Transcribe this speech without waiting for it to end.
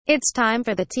It's time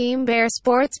for the Team Bear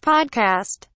Sports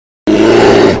Podcast.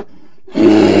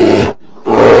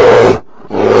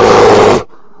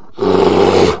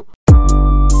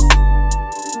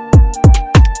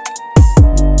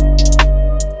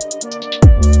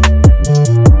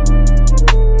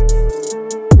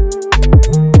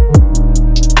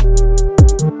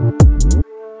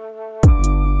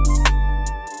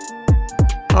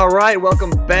 All right, welcome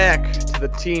back to the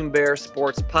Team Bear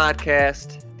Sports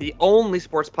Podcast, the only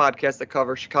sports podcast that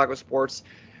covers Chicago sports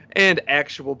and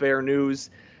actual Bear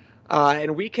news.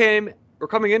 And we're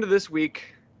coming into this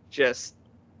week just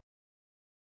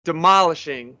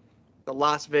demolishing the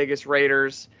Las Vegas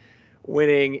Raiders,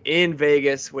 winning in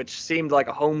Vegas, which seemed like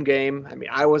a home game. I mean,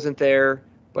 I wasn't there,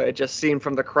 but it just seemed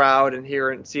from the crowd and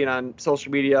seeing on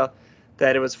social media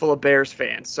that it was full of Bears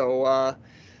fans. So,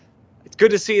 it's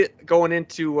good to see it going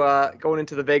into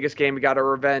the Vegas game. We got our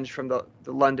revenge from the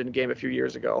London game a few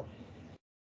years ago.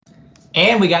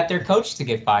 And we got their coach to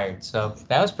get fired, so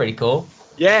that was pretty cool.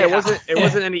 Yeah, it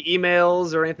wasn't any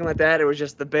emails or anything like that. It was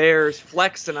just the Bears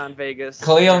flexing on Vegas.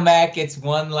 Khalil Mack gets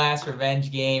one last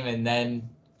revenge game, and then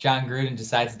John Gruden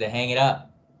decides to hang it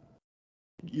up.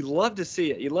 You love to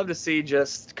see it. You love to see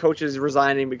just coaches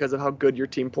resigning because of how good your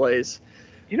team plays.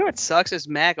 You know what sucks is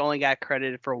Mack only got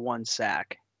credited for one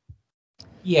sack.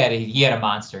 He had a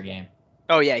monster game.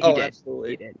 Oh, yeah, he did. Absolutely.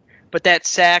 He did. But that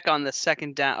sack on the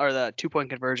second down or the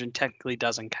 2-point conversion technically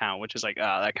doesn't count, which is like,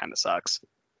 oh, that kind of sucks.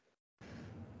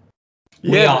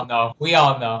 We all know.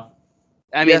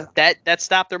 I mean, that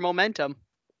stopped their momentum.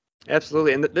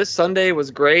 Absolutely. And this Sunday was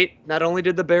great. Not only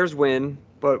did the Bears win,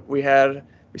 but we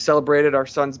celebrated our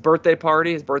son's birthday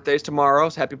party. His birthday's tomorrow.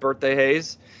 So happy birthday,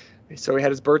 Hayes. So we had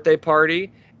his birthday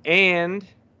party, and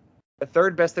the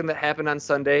third best thing that happened on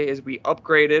Sunday is we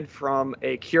upgraded from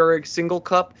a Keurig single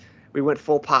cup. We went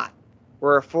full pot.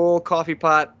 We're a full coffee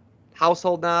pot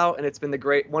household now, and it's been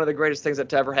one of the greatest things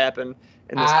that ever happened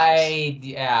in this house.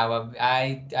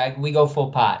 We go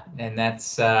full pot, and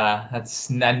that's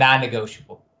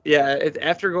non-negotiable. Yeah,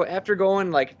 after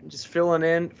going like just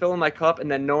filling my cup,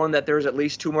 and then knowing that there's at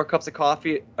least 2 more cups of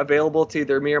coffee available to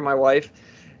either me or my wife,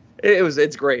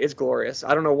 it's great. It's glorious.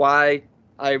 I don't know why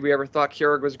we ever thought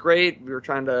Keurig was great. We were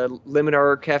trying to limit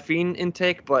our caffeine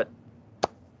intake, but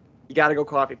you got to go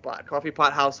coffee pot. Coffee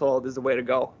pot household is the way to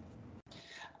go.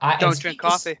 Don't drink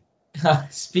coffee.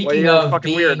 Speaking of fucking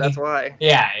being weird, that's why.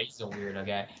 Yeah, he's a weirdo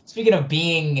guy. Speaking of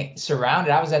being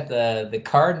surrounded, I was at the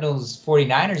Cardinals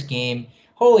 49ers game.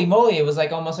 Holy moly, it was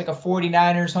almost like a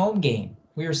 49ers home game.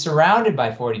 We were surrounded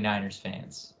by 49ers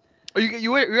fans. Oh,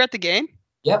 you were at the game?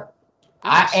 Yep.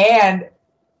 Nice.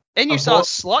 And you saw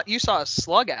a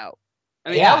slug out. I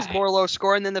mean, that was more low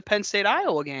scoring than the Penn State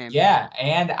Iowa game. Yeah,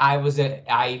 and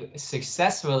I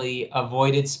successfully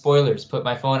avoided spoilers. Put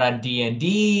my phone on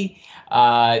DND.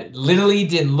 Literally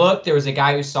didn't look. There was a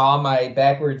guy who saw my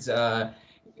backwards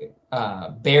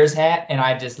Bears hat, and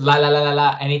I just la la la la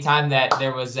la. Anytime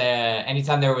there was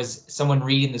someone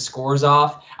reading the scores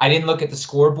off, I didn't look at the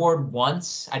scoreboard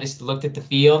once. I just looked at the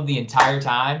field the entire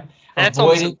time. That's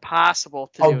almost impossible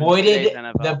to do. Avoided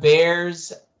the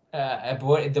Bears.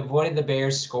 Avoided the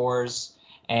Bears scores,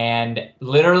 and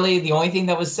literally the only thing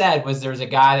that was said was there was a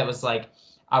guy that was like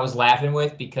I was laughing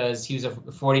with because he was a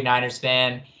 49ers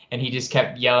fan, and he just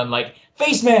kept yelling like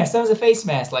face mask. That was a face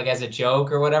mask, like as a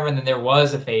joke or whatever. And then there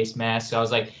was a face mask, so I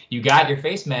was like, you got your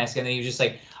face mask, and then he was just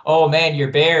like, oh man,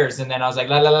 you're Bears. And then I was like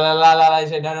la la la la la. I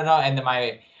said no. And then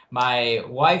my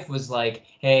wife was like,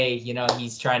 hey,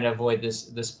 he's trying to avoid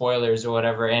the spoilers or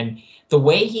whatever. And the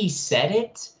way he said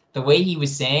it, the way he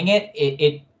was saying it,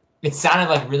 it sounded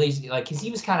like really like because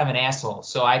he was kind of an asshole.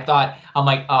 So I'm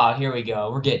like, oh, here we go.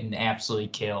 We're getting absolutely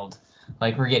killed.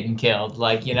 Like we're getting killed.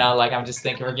 Like, I'm just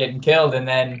thinking we're getting killed. And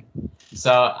then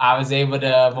so I was able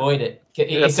to avoid it.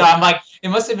 So I'm like, it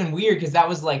must have been weird because that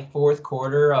was like fourth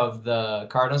quarter of the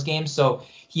Cardinals game. So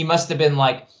he must have been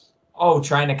like,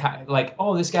 trying to like,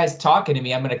 this guy's talking to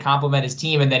me. I'm going to compliment his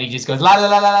team. And then he just goes, la, la,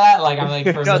 la, la, la. Like, I'm like,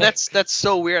 no, that's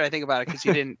so weird. I think about it because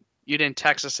you didn't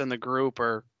text us in the group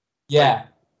or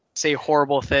say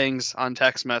horrible things on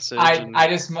text message. He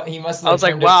must. I was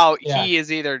like, wow, he is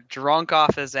either drunk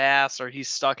off his ass or he's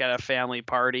stuck at a family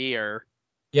party or.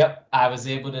 Yep, I was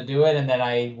able to do it, and then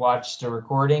I watched a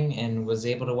recording and was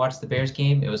able to watch the Bears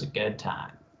game. It was a good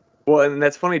time. Well, and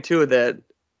that's funny too that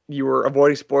you were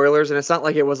avoiding spoilers, and it's not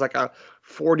like it was like a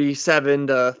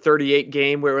 47-38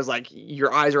 game where it was like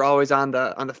your eyes are always on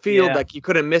the field, like you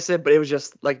couldn't miss it. But it was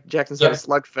just like Jackson said, a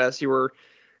slugfest. You were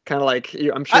kind of like,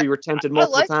 I'm sure you were tempted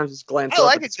multiple times just glance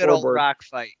up at the scoreboard. I like a good old rock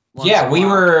fight. Yeah, we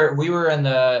were in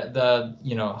the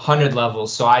 100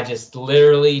 levels, so I just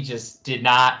literally just did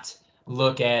not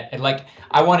look at, and like,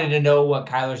 I wanted to know what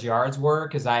Kyler's yards were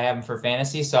because I have him for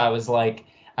fantasy. So I was like,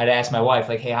 I'd ask my wife,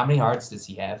 like, hey, how many yards does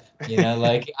he have? You know,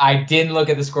 like, I didn't look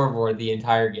at the scoreboard the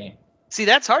entire game. See,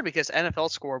 that's hard because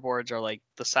NFL scoreboards are like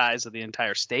the size of the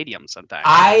entire stadium sometimes.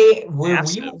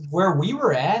 Where we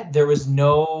were at, there was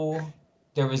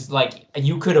like,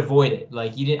 you could avoid it.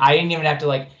 Like, I didn't even have to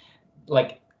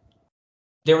like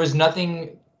there was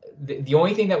nothing. The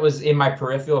only thing that was in my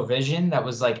peripheral vision that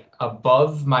was like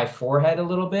above my forehead a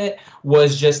little bit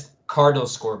was just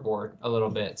Cardinals scoreboard a little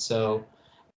bit. So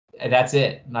that's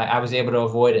it. I was able to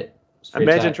avoid it.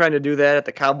 Imagine trying to do that at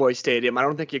the Cowboys Stadium. I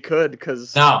don't think you could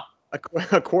because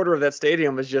a quarter of that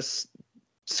stadium is just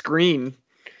screen.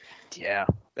 Yeah.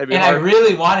 And hard. I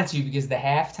really wanted to because the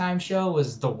halftime show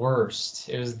was the worst.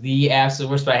 It was the absolute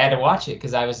worst, but I had to watch it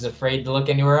because I was afraid to look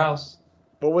anywhere else.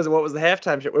 What was the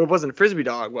halftime show? It wasn't Frisbee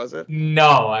Dog, was it?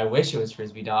 No, I wish it was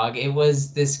Frisbee Dog. It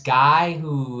was this guy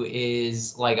who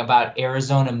is like about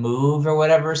Arizona Move or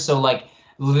whatever. So like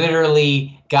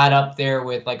literally got up there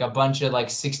with like a bunch of like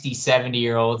 60,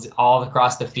 70-year-olds all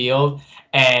across the field.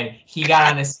 And he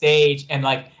got on a stage and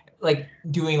like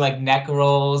doing like neck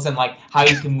rolls and like how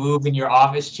you can move in your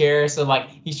office chair. So like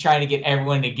he's trying to get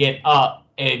everyone to get up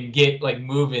and get like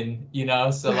moving, you know?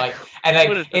 So like, and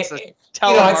like, it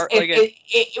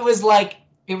was like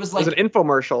it was an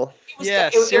infomercial.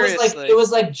 Seriously. It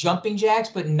was like jumping jacks,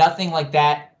 but nothing like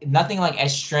that, nothing like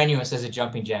as strenuous as a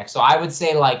jumping jack. So I would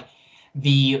say like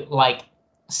the like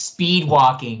speed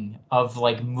walking of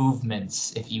like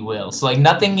movements, if you will. So like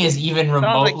nothing is even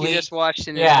remotely. Like you just watched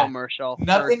an infomercial.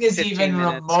 Nothing is even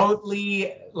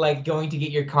remotely like going to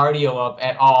get your cardio up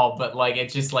at all. But like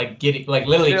it's just like getting like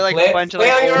literally like a bunch of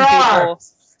like old people.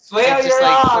 Flail your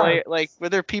arms. Like were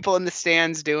there people in the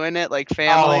stands doing it, like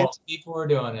families? Oh, people were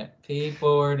doing it.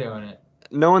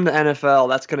 Knowing the NFL,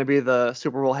 that's going to be the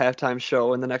Super Bowl halftime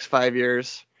show in the next 5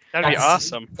 years. That'd be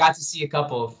awesome. Got to see a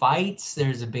couple of fights.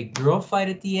 There's a big girl fight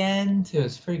at the end. It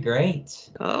was pretty great.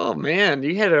 Oh, man.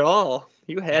 You had it all.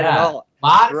 It all. A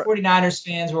lot of 49ers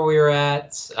fans where we were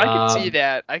at. I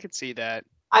could see that.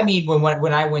 I mean,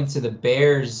 when I went to the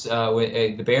Bears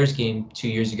game 2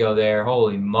 years ago there,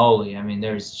 holy moly. I mean,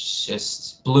 there's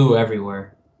just blue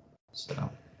everywhere. So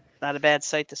not a bad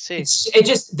sight to see.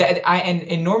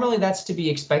 And normally that's to be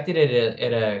expected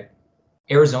at a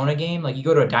Arizona game. Like you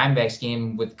go to a Diamondbacks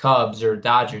game with Cubs or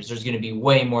Dodgers, there's going to be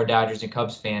way more Dodgers and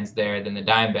Cubs fans there than the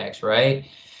Diamondbacks, right?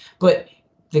 But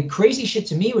the crazy shit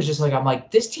to me was just like, I'm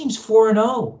like, this team's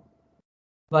 4-0.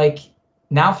 Like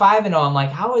now 5-0. I'm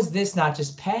like, how is this not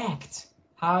just packed?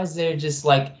 How is there just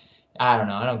like, I don't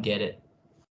know. I don't get it.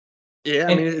 Yeah,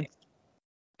 I mean,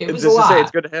 it was a lot.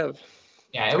 It's good to have.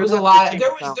 Yeah, it was a lot.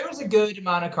 There was a good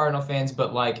amount of Cardinal fans,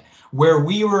 but like where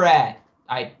we were at,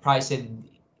 I probably said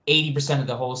 80% of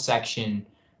the whole section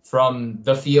from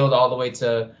the field all the way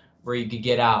to where you could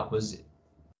get out was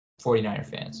 49er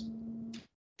fans.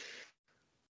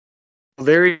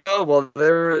 There you go. Well,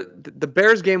 the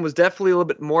Bears game was definitely a little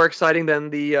bit more exciting than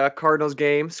the Cardinals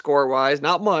game score-wise.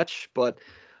 Not much, but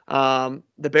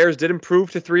the Bears did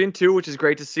improve to 3-2, which is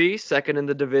great to see. Second in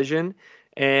the division,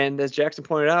 and as Jackson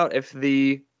pointed out, if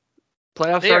the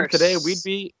playoffs started today,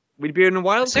 we'd be in a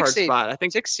wild card spot. I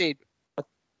think 6 seed.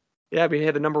 Yeah, we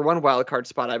had the number 1 wild card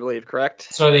spot, I believe. Correct?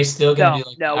 So are they still going to be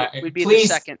like? No, we'd be the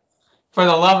second. For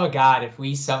the love of God, if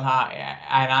we somehow,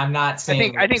 and I'm not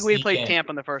saying. I think we played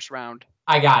Tampa in the first round.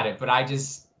 I got it, but I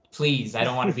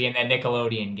don't want to be in that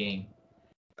Nickelodeon game.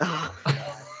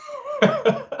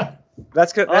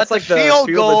 That's good. That's like the Field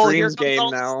of Dreams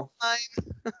game now.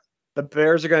 The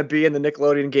Bears are going to be in the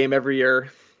Nickelodeon game every year.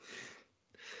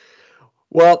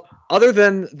 Well, other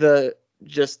than the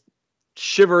just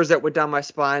shivers that went down my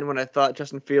spine when I thought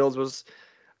Justin Fields was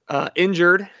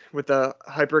injured with a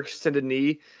hyperextended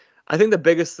knee, I think the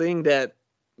biggest thing that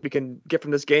we can get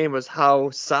from this game was how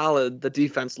solid the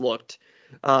defense looked.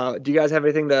 Do you guys have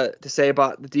anything to say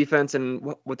about the defense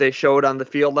and what they showed on the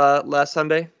field last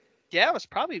Sunday? Yeah, it was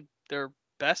probably their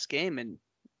best game in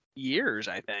years,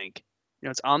 I think.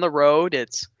 It's on the road.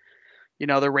 It's,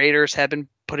 the Raiders have been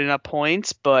putting up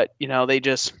points, but, they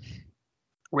just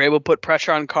were able to put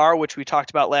pressure on Carr, which we talked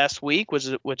about last week,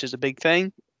 which is a big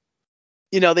thing.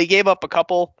 They gave up a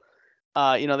couple.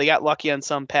 They got lucky on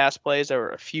some pass plays. There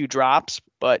were a few drops,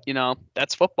 but,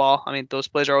 that's football. I mean, those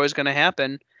plays are always going to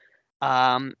happen.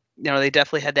 They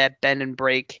definitely had that bend and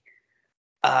break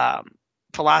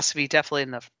philosophy definitely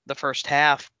in the first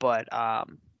half, but,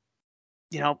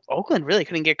 Oakland really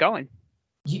couldn't get going.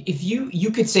 If you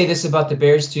could say this about the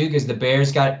Bears too, because the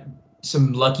Bears got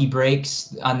some lucky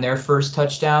breaks on their first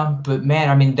touchdown, but man,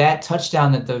 I mean, that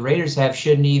touchdown that the Raiders have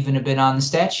shouldn't even have been on the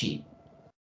stat sheet.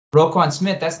 Roquan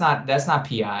Smith, that's not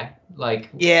PI. Like,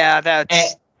 Yeah, that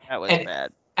was and,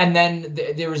 bad. And then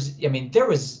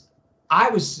I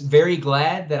was very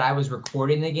glad that I was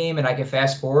recording the game and I could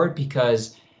fast forward,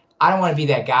 because I don't want to be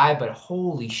that guy, but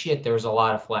holy shit, there was a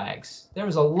lot of flags. There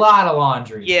was a lot of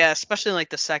laundry. Yeah, especially in like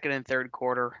the second and third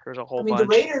quarter. There's a whole bunch. The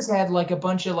Raiders had like a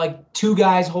bunch of like two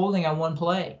guys holding on one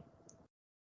play.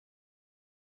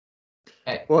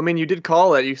 Well, I mean, you did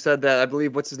call it. You said that, I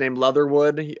believe, what's his name,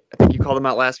 Leatherwood. I think you called him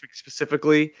out last week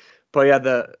specifically. But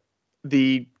yeah,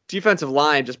 the defensive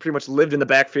line just pretty much lived in the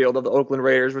backfield of the Oakland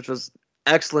Raiders, which was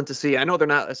excellent to see. I know they're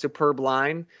not a superb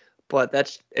line, but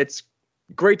it's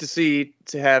great to see,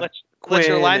 to have Quinn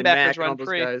your linebackers and Mack run and all those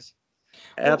free. guys.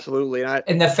 Absolutely.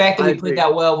 And the fact that we played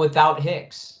that well without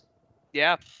Hicks.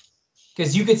 Yeah.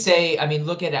 Because you could say, I mean,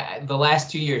 look at the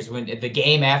last 2 years. When the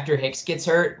game after Hicks gets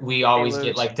hurt, we always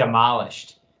get like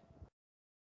demolished.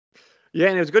 Yeah,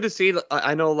 and it was good to see.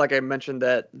 I know, like I mentioned,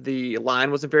 that the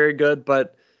line wasn't very good,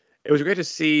 but it was great to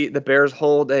see the Bears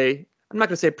hold I'm not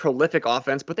going to say prolific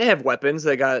offense, but they have weapons.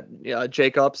 They got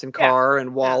Jacobs and Carr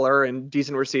and Waller and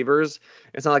decent receivers.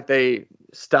 It's not like they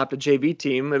stopped a JV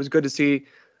team. It was good to see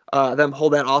them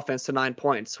hold that offense to 9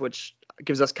 points, which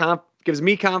gives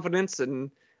me confidence,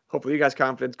 and hopefully you guys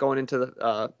confidence going into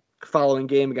the following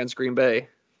game against Green Bay.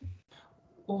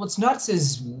 Well, what's nuts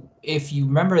is, if you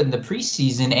remember in the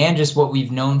preseason and just what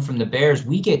we've known from the Bears,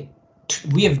 we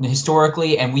have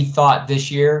historically, and we thought this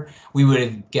year we would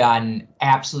have gotten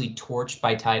absolutely torched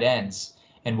by tight ends.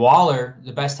 And Waller,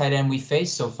 the best tight end we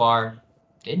faced so far,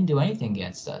 didn't do anything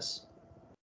against us.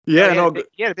 Yeah,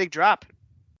 he had a big drop.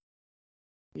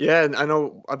 Yeah, and I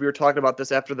know we were talking about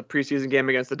this after the preseason game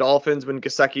against the Dolphins when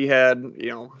Gesicki had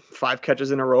 5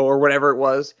 catches in a row or whatever it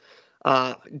was.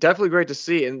 Definitely great to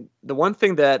see. And the one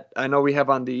thing that I know we have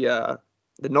on the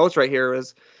notes right here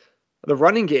is the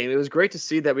running game. It was great to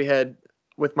see that we had,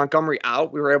 with Montgomery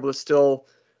out, we were able to still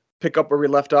pick up where we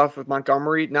left off with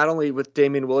Montgomery, not only with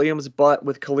Damian Williams, but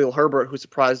with Khalil Herbert, who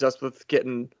surprised us with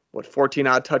getting 14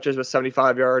 odd touches with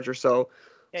 75 yards or so.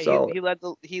 Yeah, so he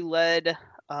led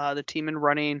the team in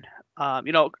running.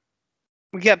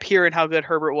 We kept hearing how good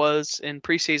Herbert was in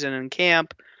preseason and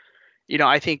camp.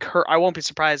 I think I won't be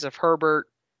surprised if Herbert,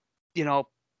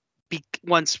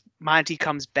 once Monty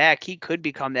comes back, he could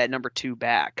become that number 2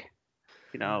 back.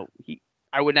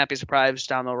 I would not be surprised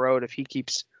down the road if he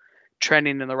keeps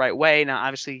trending in the right way. Now,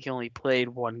 obviously, he only played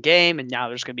 1 game, and now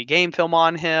there's going to be game film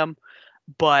on him.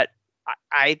 But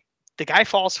the guy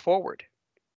falls forward.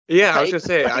 Yeah, I was gonna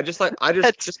say, just by looking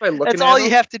at him, that's all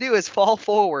you have to do is fall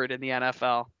forward in the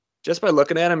NFL. Just by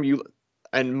looking at him,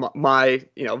 and my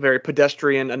very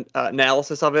pedestrian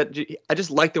analysis of it, I just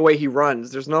like the way he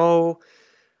runs. There's no,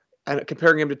 and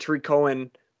comparing him to Tariq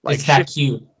Cohen, like, it's not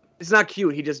cute. It's not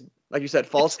cute. He just, like you said,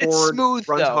 falls forward, it's smooth,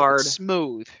 runs hard, it's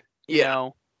smooth.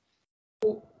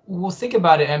 Well, think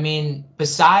about it. I mean,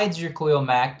 besides your Khalil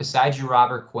Mack, besides your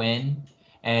Robert Quinn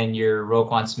and your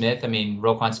Roquan Smith, I mean,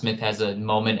 Roquan Smith has a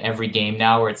moment every game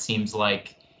now where it seems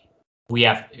like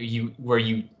where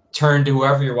you turn to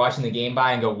whoever you're watching the game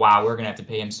by and go, wow, we're going to have to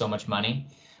pay him so much money.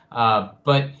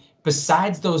 But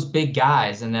besides those big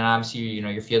guys, and then obviously,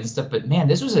 your field and stuff, but man,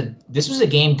 this was a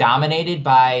game dominated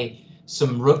by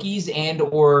some rookies and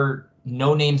or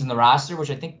no names in the roster,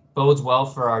 which I think bodes well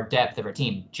for our depth of our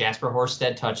team. Jasper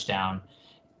Horsted touchdown,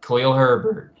 Khalil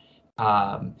Herbert,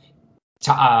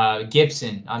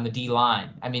 Gibson on the D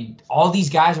line. I mean, all these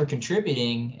guys are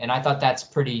contributing, and I thought that's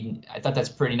pretty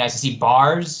nice to see.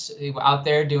 Bars out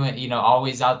there doing,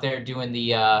 always out there doing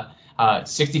the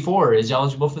 64 is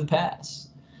eligible for the pass.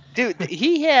 Dude,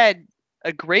 he had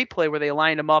a great play where they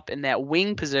lined him up in that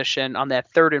wing position on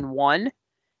that 3rd and 1,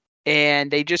 and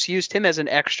they just used him as an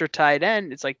extra tight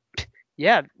end. It's like,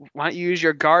 yeah, why don't you use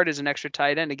your guard as an extra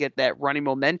tight end to get that running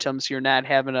momentum, so you're not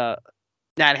having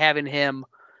him,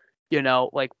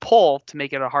 like pull to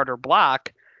make it a harder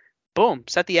block. Boom,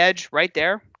 set the edge right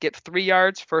there, get 3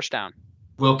 yards, first down.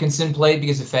 Wilkinson played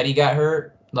because Ifedi got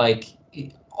hurt. Like,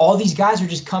 all these guys are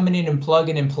just coming in and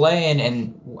plugging and playing,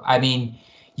 and I mean,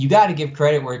 you got to give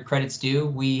credit where credit's due.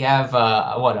 We have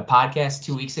a podcast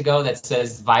 2 weeks ago that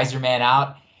says Visor Man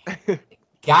out.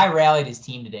 Guy rallied his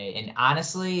team today, and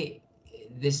honestly,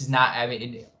 this is not,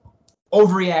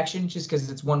 overreaction just because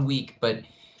it's 1 week, but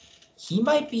he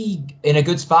might be in a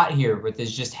good spot here with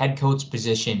his just head coach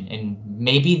position, and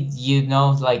maybe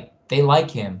they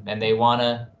like him and they want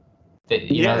to,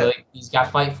 he's got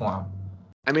to fight for him.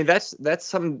 I mean, that's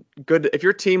some good. If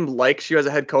your team likes you as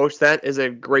a head coach, that is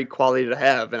a great quality to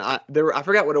have. And I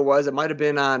forgot what it was. It might have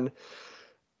been on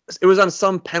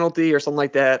some penalty or something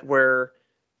like that, where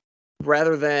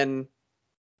rather than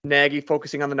Nagy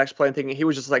focusing on the next play and thinking he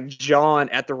was just like jawing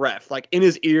at the ref, like in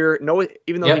his ear. No,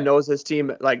 even though he knows his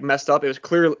team like messed up, it was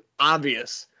clearly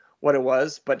obvious what it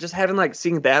was. But just having like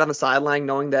seeing that on the sideline,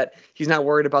 knowing that he's not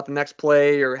worried about the next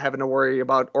play or having to worry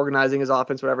about organizing his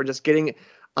offense, whatever, just getting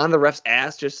on the ref's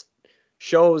ass just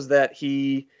shows that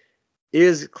he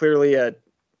is clearly a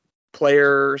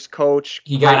player's coach.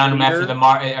 He got on him after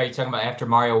are you talking about after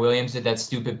Mario Williams did that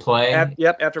stupid play?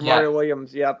 After Mario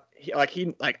Williams,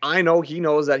 I know he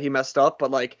knows that he messed up,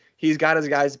 but like he's got his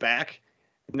guys back,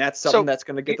 and that's something that's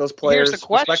going to get those players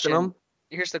respecting him.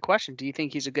 Here's the question: do you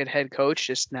think he's a good head coach,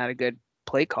 just not a good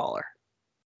play caller,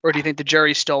 or do you think the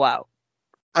jury's still out?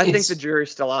 I think the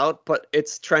jury's still out, but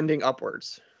it's trending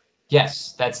upwards.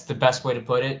 Yes, that's the best way to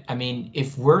put it. I mean,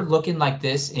 if we're looking like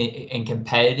this and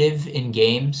competitive in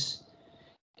games,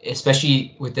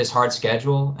 especially with this hard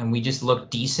schedule, and we just look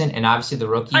decent, and obviously the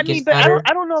rookie gets better.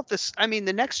 I don't know if this. I mean,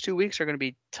 the next 2 weeks are going to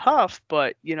be tough,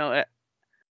 but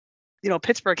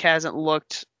Pittsburgh hasn't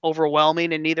looked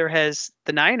overwhelming, and neither has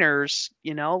the Niners.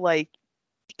 You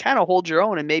kind of hold your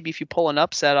own, and maybe if you pull an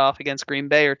upset off against Green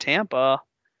Bay or Tampa,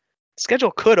 the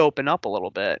schedule could open up a little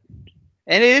bit.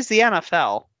 And it is the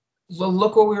NFL. Well,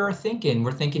 look what we were thinking.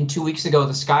 We're thinking 2 weeks ago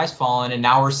the sky's falling, and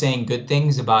now we're saying good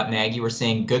things about Nagy. We're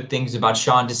saying good things about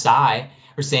Sean Desai.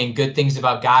 We're saying good things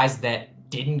about guys that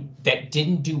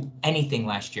didn't do anything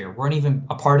last year, weren't even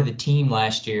a part of the team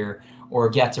last year, or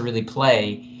got to really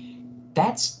play.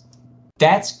 That's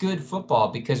good football,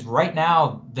 because right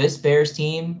now this Bears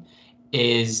team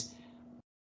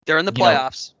they're in the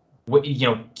playoffs.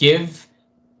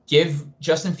 Give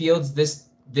Justin Fields this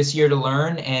year to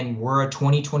learn, and we're a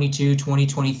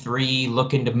 2022-2023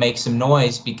 looking to make some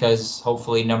noise because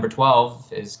hopefully number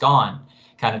 12 is gone,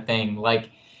 kind of thing. Like,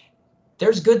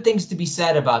 there's good things to be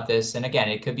said about this, and again,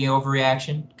 it could be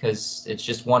overreaction because it's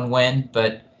just one win,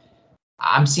 but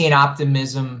I'm seeing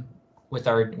optimism with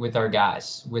our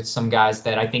guys, with some guys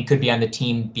that I think could be on the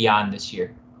team beyond this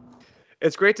year.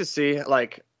 It's great to see.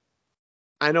 Like,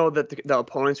 I know that the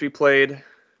opponents we played,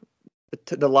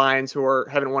 the Lions, who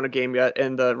haven't won a game yet,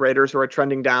 and the Raiders, who are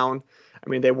trending down. I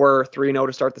mean, they were 3-0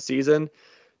 to start the season.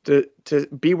 To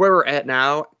be where we're at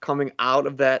now, coming out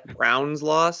of that Browns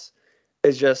loss,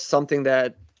 is just something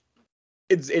that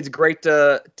it's great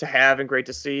to have and great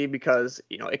to see, because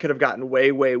it could have gotten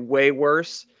way, way, way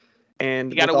worse.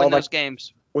 And you got to win those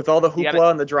games. With all the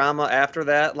hoopla and the drama after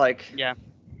that,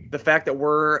 the fact that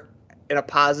we're in a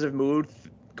positive mood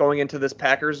going into this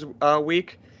Packers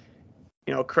week.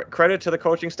 Credit to the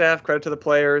coaching staff, credit to the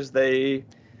players. They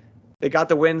got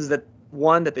the wins that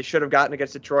they should have gotten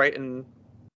against Detroit, and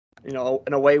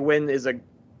an away win is a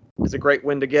great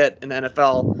win to get in the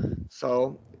NFL.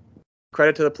 So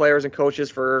credit to the players and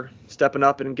coaches for stepping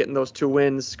up and getting those 2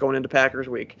 wins going into Packers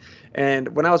week.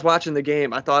 And when I was watching the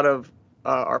game, I thought of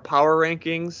our power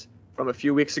rankings from a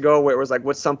few weeks ago, where it was like,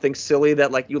 what's something silly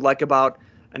that you like about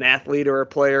an athlete or a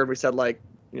player? We said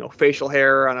facial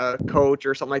hair on a coach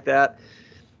or something like that.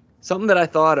 Something that I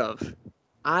thought of.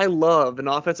 I love an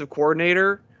offensive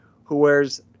coordinator who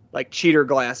wears cheater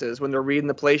glasses when they're reading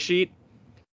the play sheet.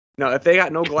 If they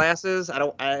got no glasses,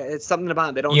 it's something about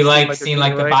it. They don't. You seeing the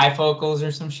bifocals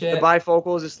or some shit? The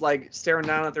bifocals, just staring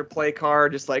down at their play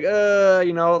card, just Mike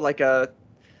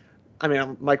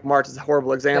Martz is a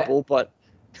horrible example, but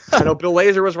I know Bill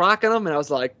Lazor was rocking them, and I was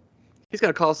like, he's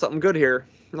gonna call something good here.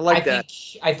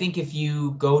 I think if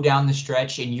you go down the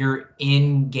stretch and you're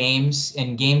in games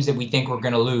that we think we're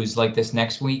going to lose, like this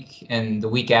next week and the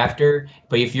week after,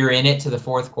 but if you're in it to the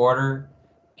fourth quarter,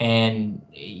 and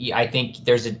I think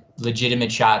there's a legitimate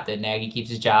shot that Nagy keeps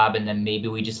his job, and then maybe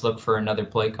we just look for another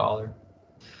play caller.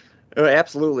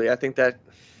 Absolutely. I think that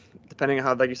depending on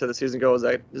how, like you said, the season goes,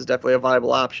 that is definitely a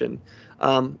viable option.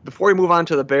 Before we move on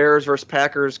to the Bears versus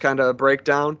Packers kind of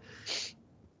breakdown,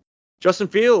 Justin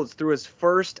Fields threw his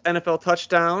first NFL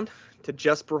touchdown to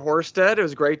Jesper Horsted. It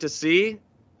was great to see.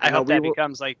 I hope that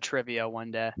becomes trivia one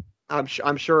day. I'm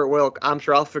sure it will. I'm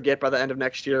sure I'll forget by the end of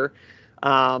next year.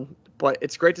 But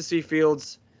it's great to see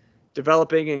Fields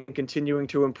developing and continuing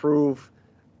to improve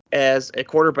as a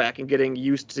quarterback and getting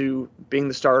used to being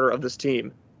the starter of this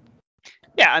team.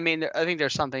 Yeah, I mean, I think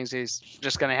there's some things he's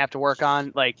just going to have to work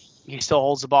on. He still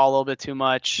holds the ball a little bit too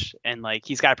much, and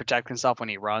he's got to protect himself when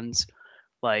he runs.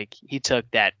 He took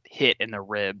that hit in the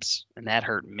ribs, and that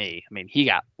hurt me. I mean, he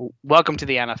got welcome to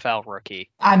the NFL, rookie.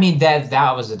 I mean,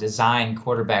 that was a design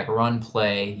quarterback run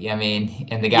play. I mean,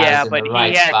 and the guy's in the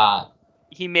right spot.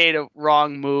 He made a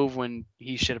wrong move when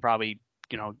he should have probably,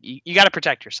 you got to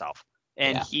protect yourself,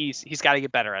 and he's got to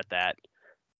get better at that.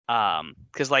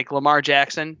 Because like Lamar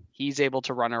Jackson, he's able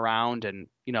to run around and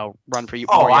run for you.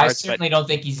 Oh, more I yards, certainly don't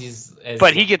think he's as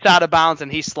but he gets out of bounds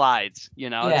and he slides.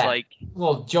 It's Yeah. like,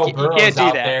 well, Joe you Burrow's can't do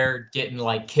out that. there getting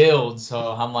like killed,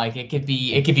 so I'm like, it could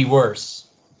be worse.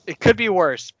 it could be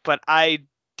worse. But I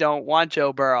don't want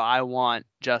Joe Burrow. I want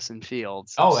Justin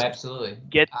Fields. Oh, So absolutely.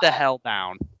 get the hell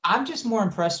down. I'm just more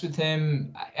impressed with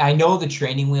him. I know the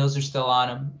training wheels are still on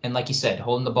him, and like you said,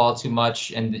 holding the ball too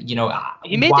much, and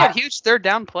He made that huge third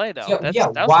down play though.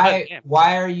 That was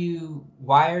why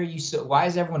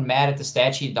is everyone mad at the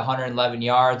stat sheet, the 111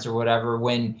 yards or whatever,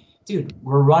 when dude,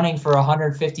 we're running for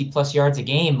 150 plus yards a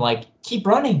game? Like, keep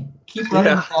running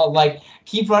the ball,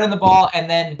 keep running the ball, and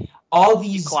then all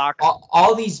these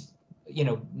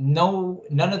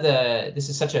none of the, this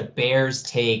is such a Bears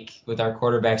take with our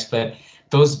quarterbacks, but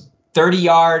those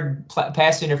 30-yard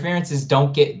pass interferences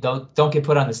don't get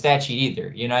put on the stat sheet either.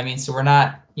 You know what I mean? So we're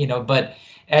not, but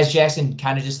as Jackson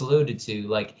kind of just alluded to,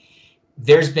 like,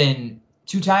 there's been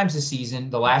 2 times this season,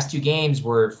 the last 2 games,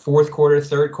 where fourth quarter,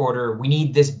 third quarter, we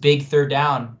need this big third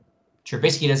down.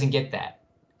 Trubisky doesn't get that.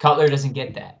 Cutler doesn't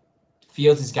get that.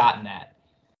 Fields has gotten that.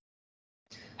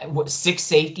 6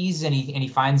 safeties and he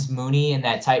finds Mooney in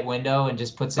that tight window and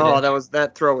just puts it in.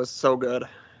 That throw was so good.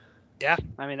 Yeah,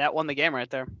 I mean, that won the game right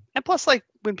there. And plus, like,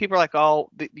 when people are like, oh,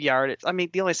 the yardage, I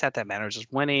mean, the only stat that matters is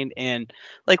winning. And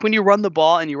like, when you run the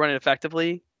ball and you run it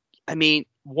effectively, I mean,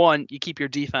 one, you keep your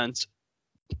defense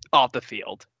off the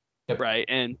field, right?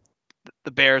 And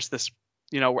the Bears,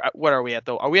 what are we at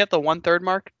though? Are we at the 1/3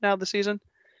 mark now this season?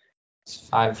 It's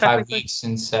 5 weeks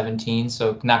and 17,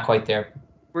 so not quite there.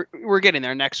 We're getting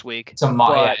there next week. So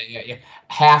yeah.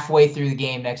 Halfway through the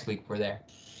game next week, we're there.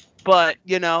 But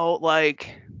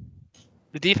like,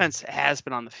 the defense has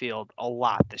been on the field a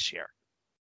lot this year,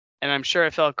 and I'm sure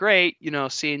it felt great,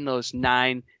 seeing those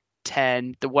 9,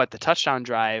 10. The touchdown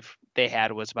drive they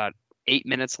had was about 8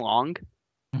 minutes long,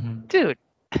 dude.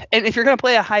 And if you're gonna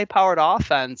play a high-powered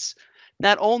offense,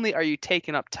 not only are you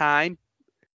taking up time,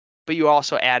 but you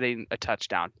also adding a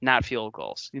touchdown, not field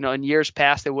goals. In years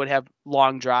past, they would have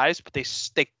long drives, but they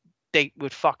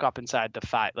would fuck up inside the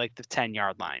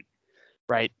 10-yard line,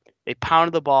 right? They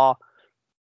pounded the ball.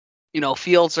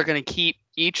 Fields are going to keep,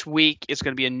 each week is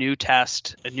going to be a new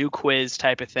test, a new quiz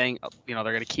type of thing. They're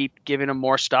going to keep giving him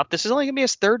more stuff. This is only going to be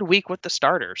his 3rd week with the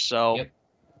starters. So,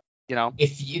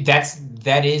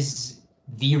 that is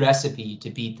the recipe to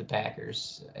beat the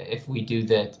Packers. If we do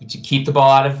that, to keep the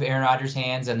ball out of Aaron Rodgers'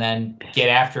 hands and then get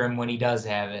after him when he does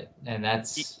have it. And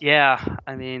that's,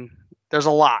 I mean, there's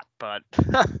a lot, but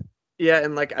yeah.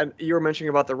 And like you were mentioning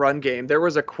about the run game, there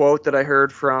was a quote that I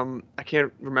heard from, I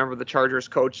can't remember the Chargers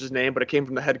coach's name, but it came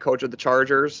from the head coach of the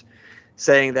Chargers,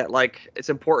 saying that, like, it's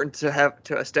important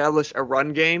to establish a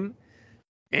run game.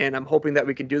 And I'm hoping that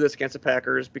we can do this against the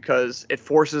Packers because it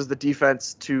forces the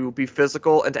defense to be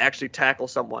physical and to actually tackle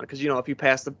someone. Because, if you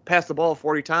pass the ball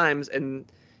 40 times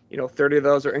and, 30 of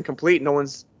those are incomplete, no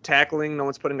one's tackling, no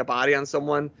one's putting a body on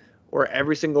someone, or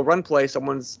every single run play,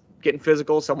 someone's getting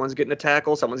physical, someone's getting a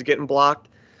tackle, someone's getting blocked.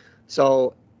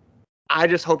 So I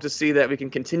just hope to see that we can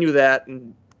continue that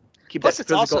and keep that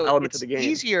physical element to the game.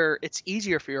 It's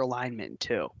easier for your linemen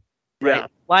too. Right. Yeah.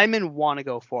 Linemen want to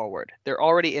go forward. They're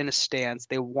already in a stance.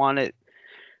 They want it.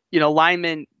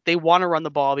 Linemen, they want to run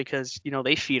the ball because,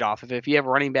 they feed off of it. If you have a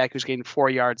running back who's getting 4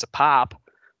 yards a pop,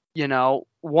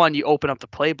 one, you open up the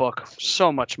playbook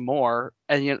so much more,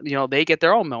 and, they get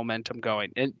their own momentum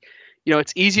going. And,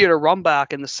 it's easier to run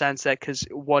back in the sense that, because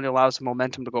one, allows the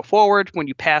momentum to go forward. When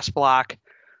you pass block,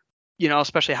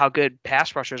 especially how good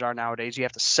pass rushers are nowadays, you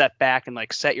have to set back and,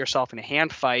 like, set yourself in a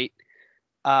hand fight.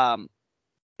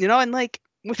 And like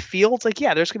with Fields, like,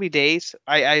 yeah, there's gonna be days,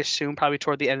 I assume probably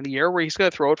toward the end of the year, where he's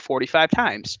gonna throw it 45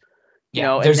 times.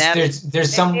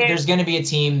 There's gonna be a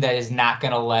team that is not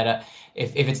gonna let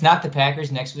if it's not the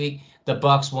Packers next week, the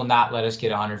Bucs will not let us get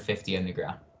 150 on the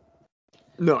ground.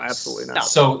 No, absolutely not.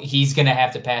 So he's gonna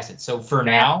have to pass it. So for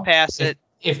now, pass it.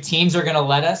 If teams are gonna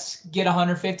let us get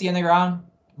 150 on the ground,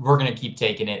 we're gonna keep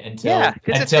taking it until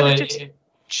it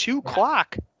chew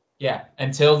clock. Yeah,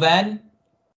 until then.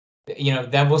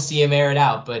 Then we'll see him air it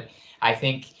out. But I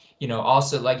think,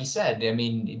 also, like you said, I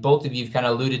mean, both of you have kind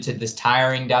of alluded to this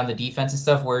tiring down the defense and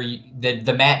stuff, where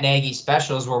the Matt Nagy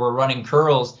specials, where we're running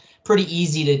curls, pretty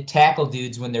easy to tackle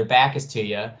dudes when their back is to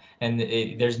you, and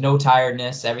there's no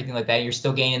tiredness, everything like that. You're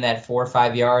still gaining that 4 or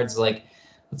 5 yards. Like,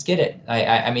 let's get it.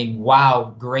 I mean,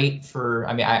 wow, great for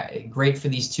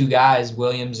these 2 guys,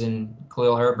 Williams and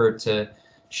Khalil Herbert, to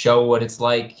show what it's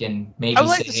like, and maybe I would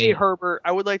like to see Herbert.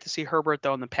 I would like to see Herbert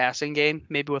though in the passing game,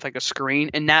 maybe with like a screen,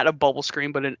 and not a bubble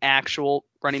screen, but an actual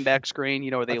running back screen.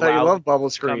 Where they I thought you love bubble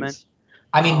screens.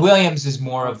 I mean, Williams is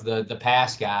more of the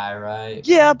pass guy, right?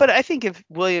 Yeah, but I think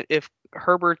if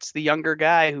Herbert's the younger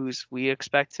guy we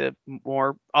expect to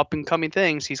more up and coming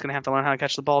things, he's gonna have to learn how to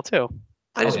catch the ball too.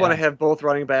 I just want to have both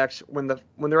running backs when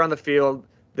they're on the field.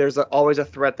 There's always a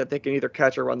threat that they can either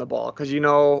catch or run the ball, because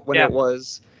when it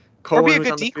was Cohen be a was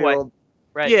good on the decoy. field,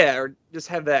 Right. Yeah, or just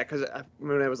have that, because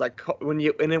when it was like when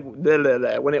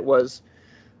it was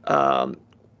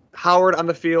Howard on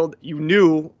the field, you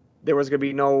knew there was going to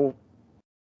be no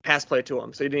pass play to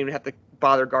him, so you didn't even have to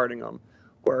bother guarding him.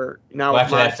 Where now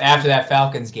after that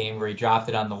Falcons game where he dropped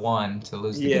it on the 1 to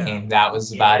lose the game, that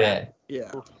was about it.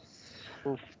 Yeah.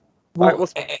 Well,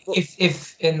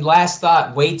 if in last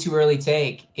thought, way too early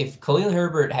take, if Khalil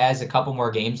Herbert has a couple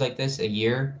more games like this a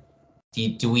year,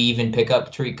 do we even pick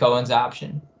up Tariq Cohen's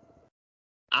option?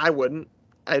 I wouldn't.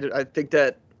 I think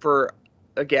that for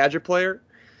a gadget player,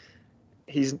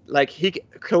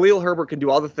 Khalil Herbert can do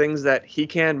all the things that he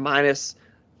can, minus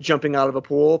jumping out of a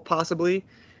pool possibly,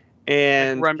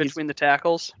 and run between the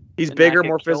tackles. He's bigger,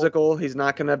 more physical. He's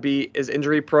not going to be as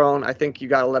injury prone. I think you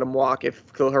got to let him walk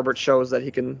if Khalil Herbert shows that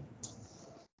he can.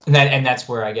 And that's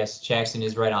where I guess Jackson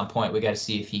is right on point. We got to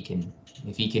see if he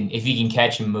can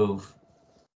catch and move.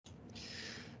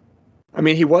 I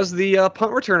mean, he was the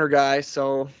punt returner guy,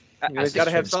 so he's got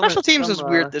to have some. Special teams was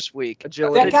weird this week.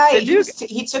 Agility. That guy,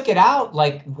 he took it out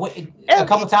a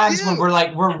couple times when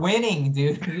we're winning,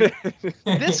 dude.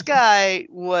 This guy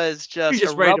was just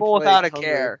a rebel without a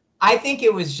care. I think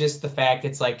it was just the fact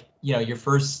it's like, your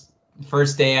first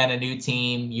day on a new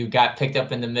team, you got picked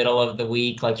up in the middle of the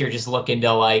week, like you're just looking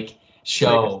to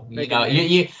show,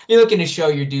 you're looking to show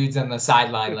your dudes on the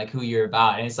sideline who you're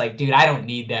about, and it's like, dude, I don't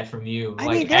need that from you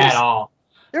at all.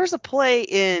 There was a play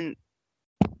in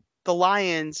the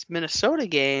Lions Minnesota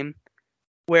game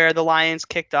where the Lions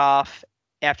kicked off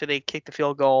after they kicked the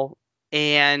field goal,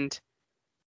 and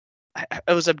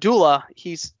it was Abdullah.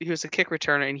 He was a kick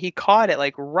returner, and he caught it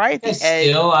right at the edge.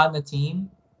 Still on the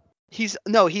team? He's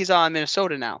on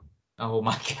Minnesota now. Oh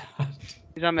my god.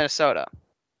 He's on Minnesota.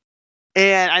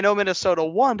 And I know Minnesota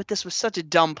won, but this was such a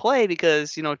dumb play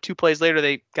because, 2 plays later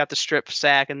they got the strip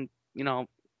sack and,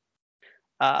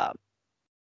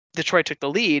 Detroit took the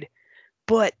lead.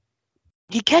 But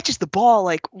he catches the ball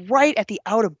right at the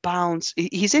out of bounds.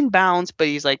 He's in bounds, but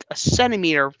he's a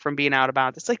centimeter from being out of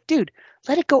bounds. It's like, dude,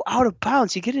 let it go out of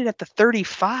bounds. You get it at the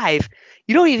 35.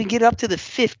 You don't even get up to the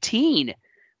 15.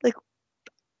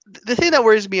 The thing that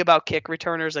worries me about kick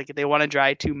returners, if they want to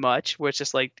drive too much, where it's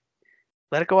just let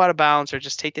it go out of bounds or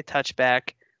just take the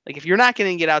touchback. If you're not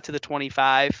going to get out to the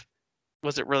 25,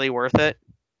 was it really worth it?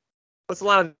 It's a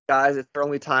lot of guys. It's their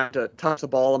only time to touch the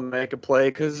ball and make a play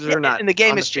because they're not. And the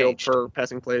game on has the field changed for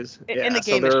passing plays. And the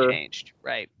game has changed,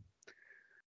 right?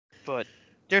 But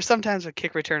there's sometimes a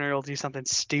kick returner will do something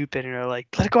stupid and they're like,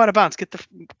 let it go out of bounds, get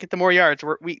the more yards.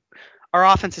 Our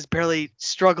offense is barely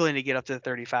struggling to get up to the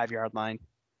 35-yard line.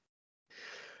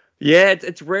 Yeah,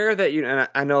 it's rare that and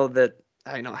I know that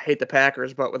I hate the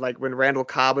Packers, but when Randall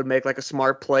Cobb would make a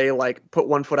smart play, put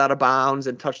 1 foot out of bounds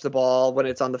and touch the ball when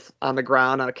it's on the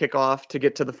ground on a kickoff to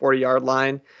get to the 40-yard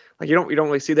line. You don't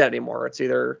really see that anymore. It's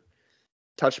either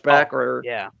touchback or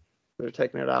they're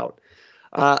taking it out.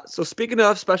 So speaking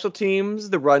of special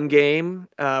teams, the run game,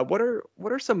 what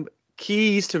are some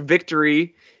keys to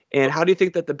victory, and how do you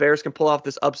think that the Bears can pull off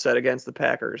this upset against the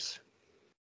Packers?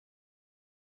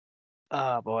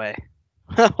 Oh boy.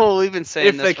 We've been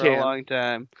saying this for a long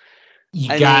time.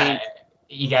 You got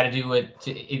to do it.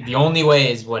 The only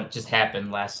way is what just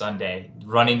happened last Sunday,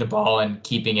 running the ball and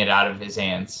keeping it out of his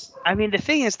hands. I mean, the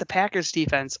thing is, the Packers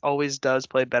defense always does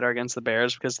play better against the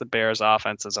Bears because the Bears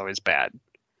offense is always bad.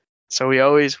 So we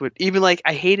always would, even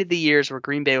I hated the years where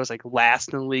Green Bay was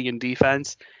last in the league in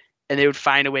defense, and they would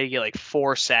find a way to get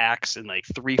 4 sacks and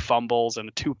 3 fumbles and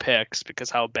 2 picks because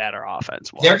how bad our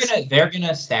offense was. They're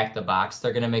gonna stack the box.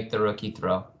 They're gonna make the rookie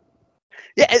throw.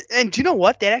 Yeah, and do you know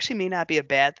what? That actually may not be a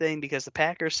bad thing because the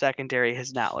Packers secondary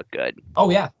has not looked good. Oh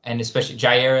yeah, and especially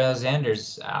Jair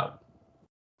Alexander's out.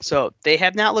 So they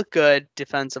have not looked good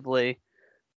defensively,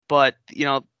 but it's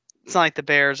not like the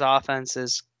Bears offense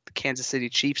is the Kansas City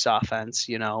Chiefs offense.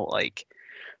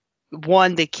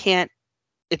 One, they can't.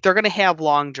 If they're going to have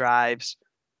long drives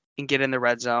and get in the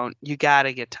red zone, you got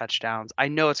to get touchdowns. I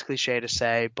know it's cliche to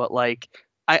say, but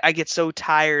I get so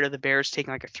tired of the Bears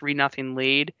taking a 3-0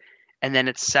 lead, and then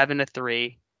it's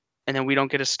 7-3, and then we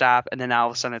don't get a stop, and then all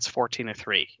of a sudden it's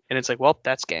 14-3, and it's well,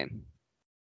 that's game.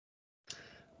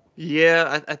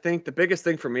 Yeah, I think the biggest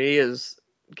thing for me is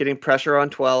getting pressure on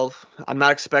 12. I'm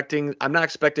not expecting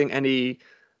any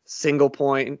single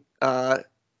point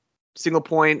single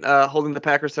point holding the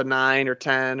Packers to 9 or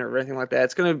 10 or anything like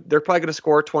that. They're probably gonna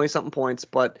score 20-something points,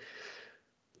 but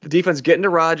the defense getting to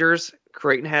Rodgers,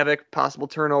 creating havoc, possible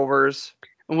turnovers.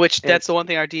 That's the one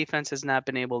thing our defense has not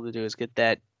been able to do is get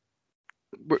that.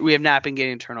 We have not been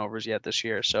getting turnovers yet this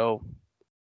year, so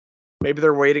maybe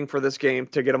they're waiting for this game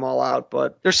to get them all out.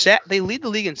 But they lead the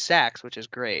league in sacks, which is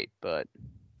great. But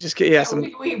just we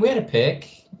had a pick,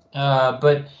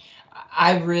 but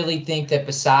I really think that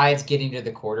besides getting to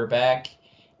the quarterback,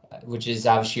 which is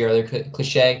obviously your other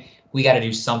cliche, we got to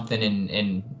do something,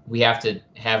 and we have to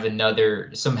have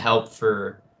some help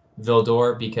for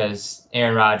Vildor because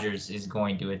Aaron Rodgers is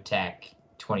going to attack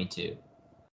 22.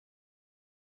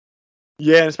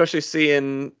 Yeah, and especially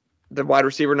seeing the wide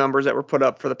receiver numbers that were put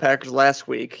up for the Packers last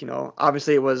week.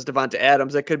 Obviously it was Devonta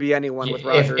Adams. It could be anyone with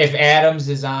Rodgers. If Adams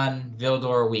is on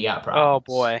Vildor, we got problems. Oh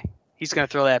boy, he's gonna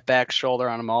throw that back shoulder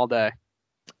on him all day.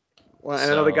 Well,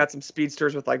 and I know they got some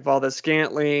speedsters with like Valdez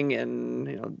Scantling,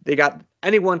 and they got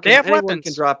anyone can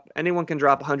drop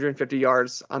 150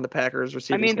 yards on the Packers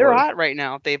receiving. I mean, they're hot right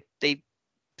now. They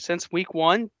since week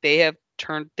 1 they have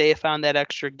found that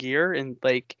extra gear, and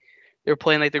like they're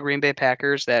playing like the Green Bay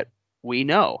Packers that we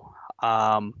know.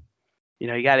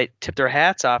 You got to tip their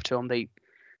hats off to them.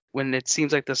 When it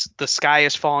seems like the sky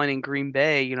is falling in Green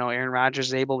Bay, Aaron Rodgers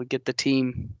is able to get the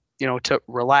team, to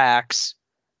relax,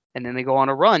 and then they go on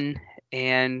a run.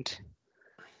 And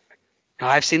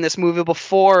I've seen this movie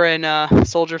before in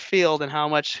Soldier Field and how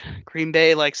much Green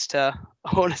Bay likes to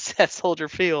own us at Soldier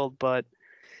Field. But,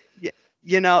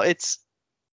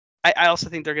 I also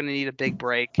think they're going to need a big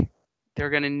break. They're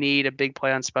going to need a big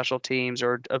play on special teams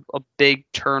or a big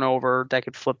turnover that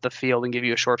could flip the field and give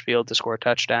you a short field to score a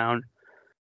touchdown.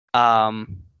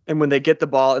 And when they get the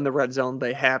ball in the red zone,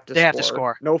 they have to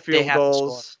score. No field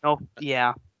goals. No,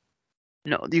 yeah.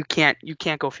 No, you can't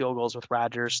go field goals with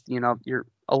Rodgers. You're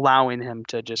allowing him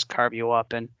to just carve you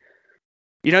up, and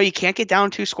you can't get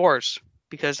down 2 scores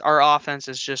because our offense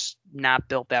is just not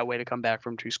built that way to come back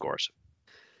from 2 scores.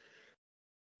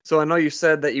 So I know you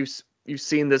said that you've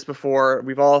seen this before.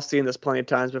 We've all seen this plenty of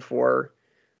times before.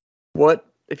 What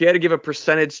if you had to give a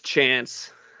percentage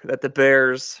chance that the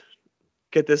Bears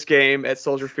get this game at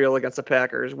Soldier Field against the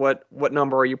Packers? What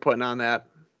number are you putting on that?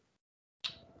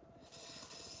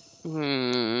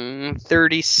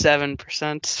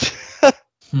 37%.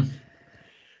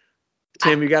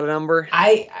 Tim, you got a number?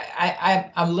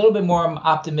 I'm a little bit more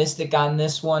optimistic on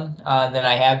this one than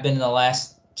I have been in the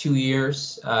last 2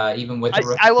 years, even with the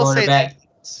rookie quarterback.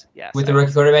 With the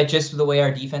rookie quarterback, just with the way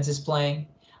our defense is playing.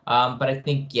 But I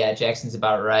think, Jackson's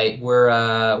about right.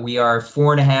 We are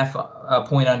 4.5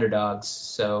 point underdogs,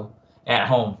 so at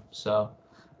home. So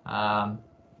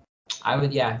I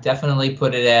would, definitely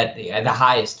put it at the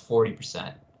highest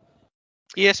 40%.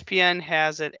 ESPN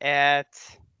has it at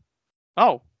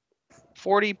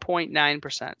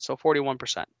 40.9%, so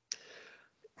 41%.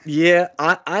 Yeah,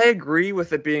 I agree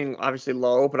with it being obviously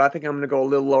low, but I think I'm going to go a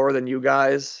little lower than you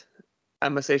guys.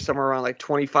 I'm going to say somewhere around like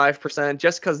 25%,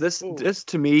 just because this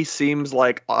to me seems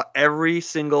like every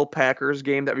single Packers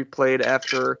game that we played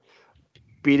after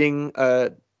beating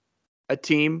a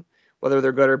team, whether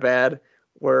they're good or bad,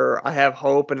 where I have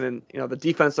hope, and then the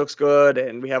defense looks good,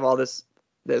 and we have all this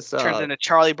turns into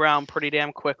Charlie Brown pretty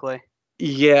damn quickly.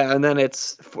 Yeah, and then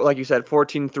it's like you said,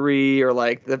 14-3, or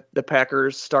like the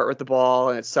Packers start with the ball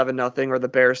and it's 7-0, or the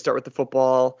Bears start with the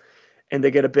football and they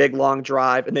get a big long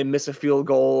drive and they miss a field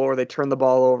goal or they turn the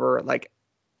ball over. Like,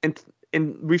 and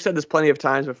we've said this plenty of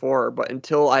times before, but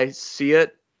until I see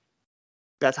it,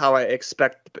 that's how I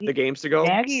expect the games to go.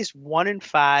 Nagy's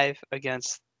 1-5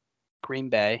 against Green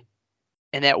Bay,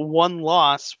 and that one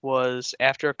loss was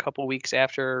after a couple weeks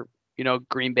after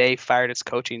Green Bay fired its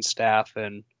coaching staff,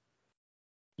 and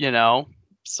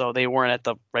so they weren't at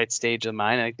the right stage of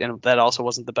mind, and that also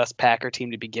wasn't the best Packer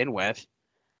team to begin with.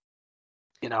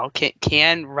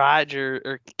 Can Roger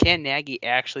or can Nagy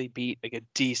actually beat like a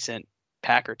decent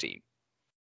Packer team?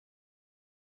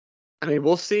 I mean,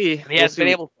 we'll see. He hasn't been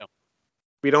able to.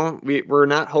 We're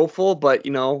not hopeful, but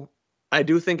I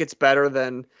do think it's better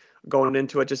than going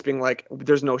into it just being like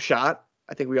there's no shot.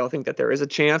 I think we all think that there is a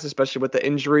chance, especially with the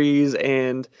injuries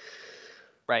and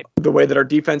the way that our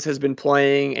defense has been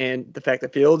playing and the fact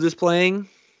that Fields is playing.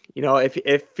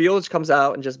 If Fields comes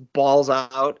out and just balls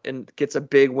out and gets a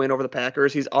big win over the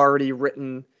Packers, he's already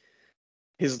written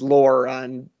his lore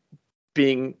on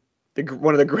being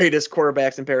one of the greatest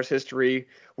quarterbacks in Bears history,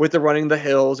 with the running the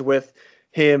hills, with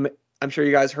him. I'm sure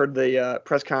you guys heard the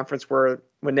press conference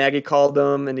when Nagy called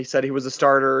him and he said he was a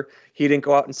starter. He didn't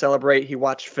go out and celebrate. He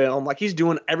watched film. Like, he's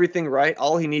doing everything right.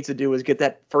 All he needs to do is get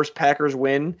that first Packers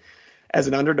win as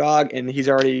an underdog, and he's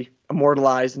already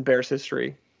immortalized in Bears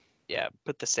history Yeah,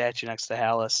 put the statue next to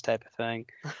Hallis type of thing.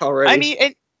 already. I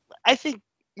mean, I think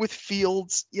with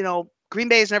Fields, Green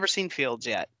Bay has never seen Fields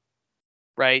yet,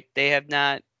 right? They have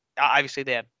not. Obviously,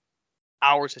 they have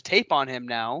hours of tape on him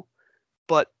now,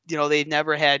 but they've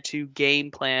never had to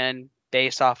game plan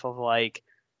based off of like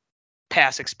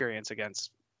past experience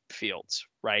against Fields,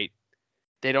 right?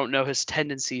 They don't know his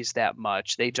tendencies that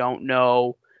much. They don't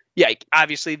know. Yeah,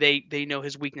 obviously they know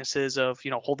his weaknesses of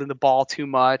holding the ball too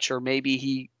much, or maybe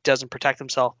he doesn't protect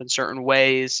himself in certain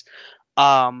ways.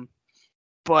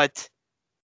 But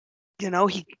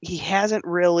he hasn't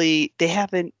really. They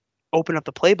haven't opened up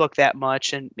the playbook that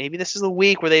much, and maybe this is the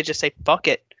week where they just say fuck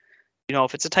it.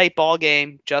 If it's a tight ball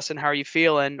game, Justin, how are you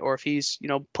feeling? Or if he's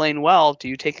playing well, do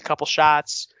you take a couple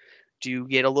shots? Do you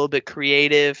get a little bit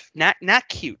creative? Not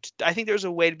cute. I think there's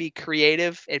a way to be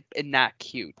creative and not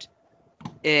cute,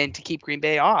 and to keep Green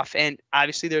Bay off. And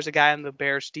obviously, there's a guy on the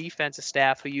Bears defensive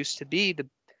staff who used to be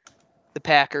the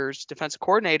Packers defensive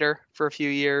coordinator for a few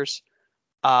years,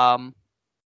 and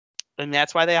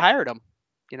that's why they hired him.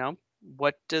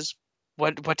 What does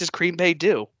Green Bay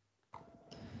do?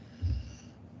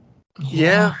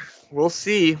 Yeah, we'll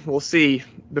see.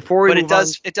 Before we But move on,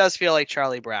 it does feel like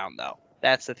Charlie Brown though.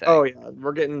 That's the thing. oh yeah,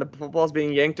 we're getting the football's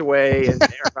being yanked away, and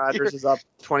Aaron Rodgers is up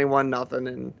 21-0,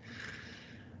 and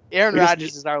Aaron we just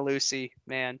Rodgers is our Lucy,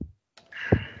 man.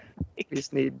 we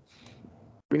just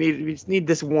need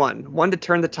this one to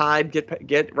turn the tide,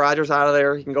 get Rodgers out of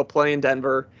there. He can go play in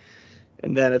Denver,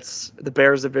 and then it's the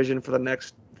Bears division for the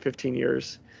next 15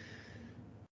 years,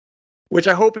 which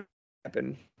I hope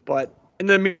happen. But in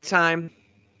the meantime,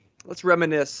 let's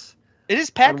reminisce. It is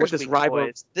Packers this week, rival-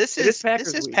 boys. This It is is Packers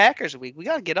this is week. Packers week. We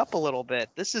gotta get up a little bit.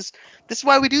 This is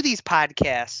why we do these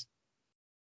podcasts.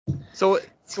 So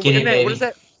Get it, what is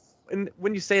baby. that? And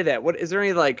when you say that, what is there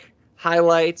any like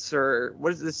highlights, or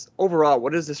what is this overall?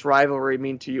 What does this rivalry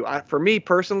mean to you? For me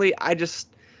personally, I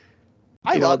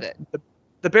love it.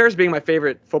 The Bears being my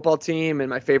favorite football team and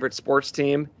my favorite sports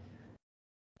team,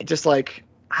 it just like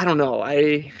I don't know.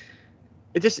 You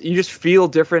just feel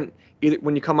different either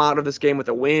when you come out of this game with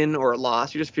a win or a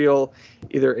loss. You just feel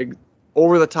either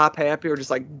over the top happy or just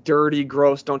like dirty,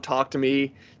 gross. Don't talk to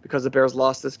me because the Bears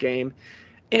lost this game.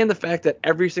 And the fact that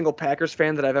every single Packers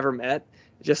fan that I've ever met,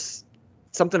 just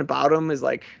something about them is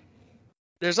like,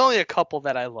 There's only a couple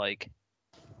that I like.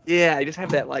 yeah, I just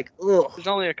have that like, ugh. There's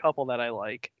only a couple that I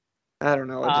like. I don't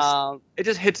know. It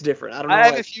just hits different. I don't know. I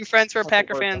have like, a few friends who are how to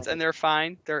Packer work fans, on it. and they're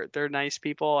fine. They're nice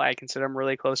people. I consider them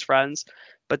really close friends.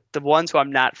 But the ones who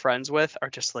I'm not friends with are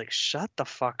just like, shut the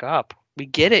fuck up. We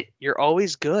get it. You're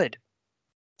always good.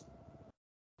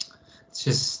 It's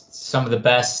just some of the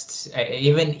best.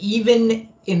 Even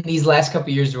in these last couple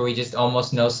of years where we just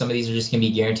almost know some of these are just going to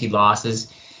be guaranteed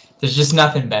losses, there's just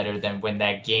nothing better than when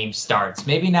that game starts.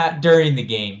 Maybe not during the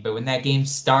game, but when that game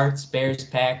starts, Bears,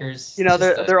 Packers.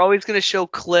 They're always going to show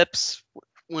clips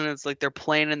when it's like they're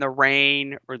playing in the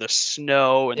rain or the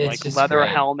snow and It's like just leather great.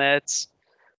 helmets.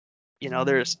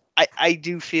 I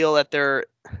do feel that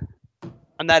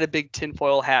I'm not a big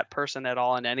tinfoil hat person at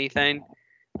all in anything,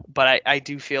 but I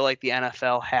do feel like the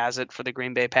NFL has it for the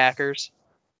Green Bay Packers.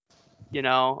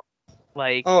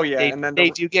 Like Oh yeah, and then they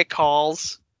do get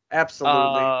calls.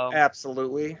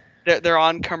 absolutely. They're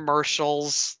on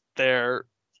commercials.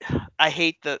 I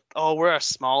hate that. Oh, we're a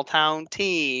small town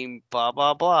team. Blah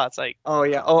blah blah. It's like, Oh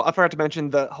yeah. Oh, I forgot to mention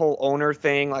the whole owner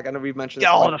thing. Like I know we've mentioned. This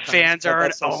a oh, lot the of times, fans but are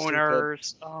that's so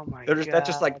owners. Oh my stupid. god. That's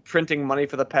just like printing money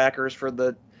for the Packers for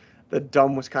the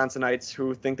dumb Wisconsinites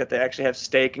who think that they actually have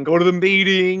stake and go to the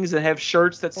meetings and have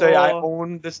shirts that say I Oh.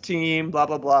 own this team. Blah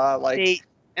blah blah. Like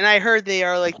And I heard they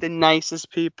are like the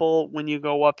nicest people when you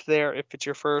go up there if it's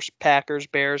your first Packers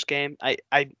Bears game.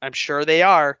 I'm sure they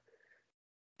are,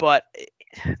 but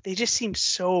they just seem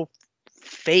so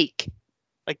fake,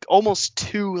 like almost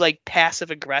too like passive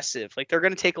aggressive. Like they're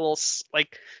gonna take a little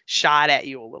like shot at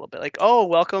you a little bit, like, oh,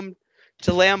 welcome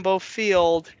to Lambeau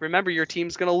Field. Remember, your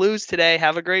team's gonna lose today.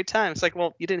 Have a great time. It's like,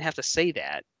 well, you didn't have to say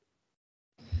that.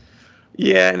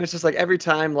 yeah, and it's just like every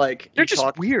time like They're you just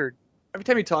talk, weird. every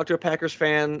time you talk to a Packers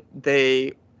fan,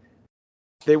 they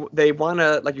want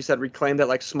to, like you said, reclaim that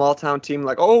like small town team.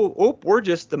 Like, oh, we're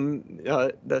just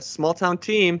the small town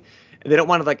team, and they don't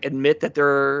want to like admit that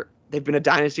they've been a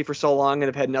dynasty for so long and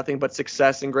have had nothing but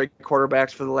success and great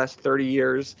quarterbacks for the last 30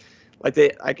 years. Like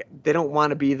they don't want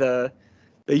to be the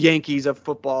Yankees of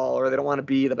football, or they don't want to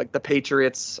be the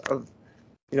Patriots of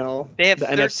They have the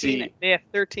 13. NFC. They have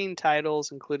 13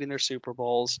 titles, including their Super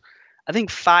Bowls. I think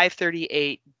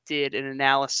 538 did an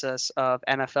analysis of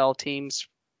NFL teams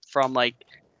from like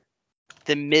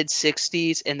the mid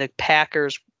 60s, and the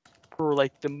Packers were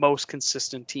like the most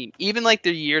consistent team. Even like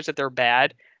the years that they're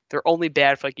bad, they're only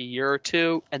bad for like a year or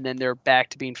two, and then they're back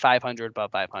to being 500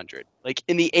 above 500. Like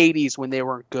in the 80s when they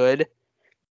weren't good,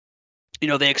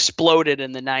 they exploded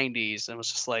in the 90s, and it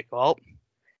was just like, well,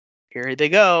 here they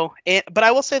go. But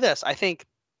I will say this: I think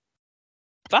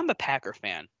if I'm a Packer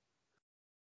fan,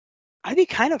 I'd be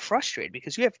kind of frustrated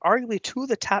because you have arguably 2 of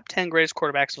the top 10 greatest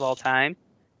quarterbacks of all time,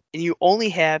 and you only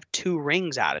have 2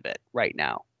 rings out of it right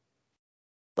now.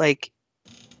 Like,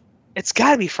 it's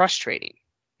got to be frustrating.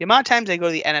 The amount of times they go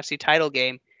to the NFC title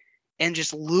game and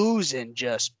just lose in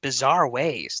just bizarre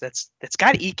ways, that's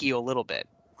got to eke you a little bit.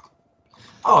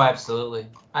 Oh, absolutely.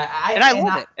 I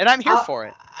love it, and I'm here for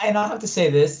it. And I'll have to say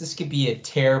this could be a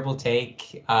terrible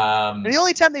take. And the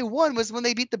only time they won was when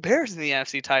they beat the Bears in the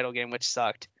NFC title game, which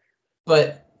sucked.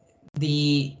 But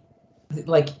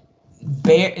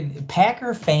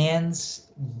Packer fans,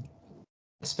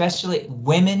 especially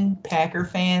women Packer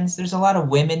fans, there's a lot of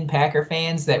women Packer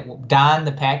fans that don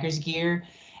the Packers gear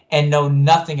and know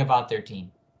nothing about their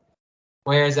team.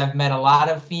 Whereas I've met a lot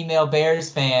of female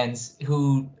Bears fans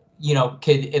who,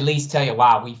 could at least tell you,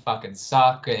 wow, we fucking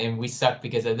suck and we suck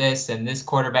because of this and this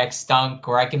quarterback stunk,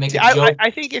 or I can make a joke. I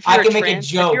think if you're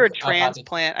a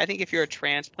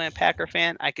transplant Packer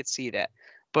fan, I could see that.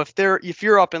 But if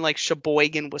you're up in like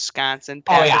Sheboygan, Wisconsin,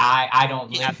 Packers, I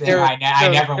don't live there. I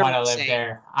never want to live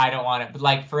there. I don't want to. But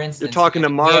like, for instance, you're talking to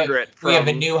Margaret. We have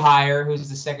a new hire who's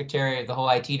the secretary of the whole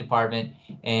IT department,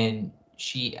 and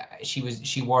she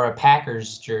wore a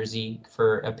Packers jersey,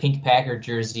 for a pink Packer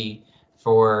jersey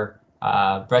for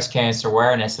breast cancer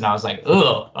awareness, and I was like,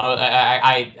 ugh.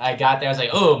 I got there, I was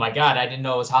like, oh my god, I didn't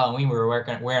know it was Halloween. We were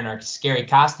wearing our scary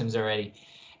costumes already.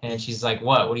 And she's like,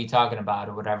 what are you talking about,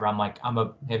 or whatever. I'm like,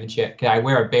 can I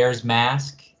wear a Bears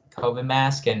mask, COVID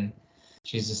mask? And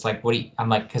she's just like, I'm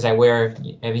like, because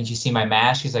haven't you seen my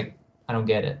mask? She's like, I don't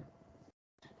get it.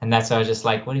 And that's why I was just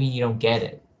like, what do you mean you don't get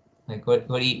it? Like, what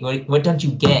don't you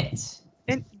get?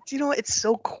 And it's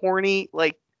so corny,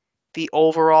 like the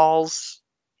overalls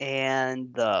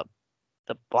and the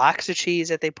blocks of cheese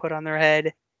that they put on their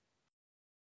head.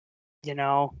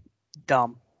 Dumb.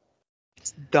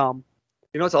 It's dumb.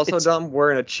 It's also dumb?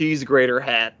 Wearing a cheese grater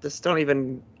hat.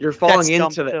 You're falling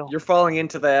into that. You're falling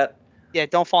into that. Yeah,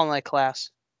 don't fall in that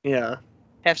class. Yeah.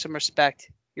 Have some respect.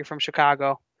 You're from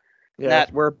Chicago. Yeah,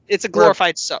 it's a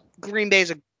glorified Green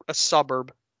Bay's a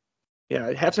suburb.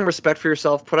 Yeah, have some respect for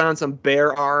yourself. Put on some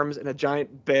bear arms and a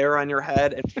giant bear on your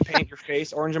head and paint your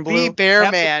face orange and blue. Be bear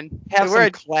man. Have some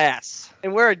class.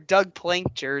 And wear a Doug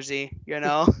Plank jersey,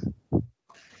 Look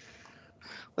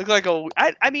like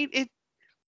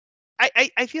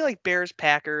I feel like Bears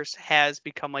Packers has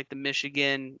become like the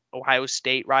Michigan Ohio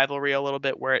State rivalry a little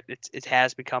bit, where it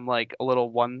has become like a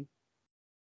little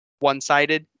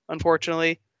one-sided,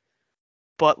 unfortunately.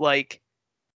 But like,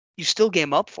 you still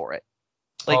game up for it.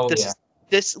 Like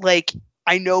this like,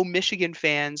 I know Michigan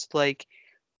fans, like,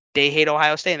 they hate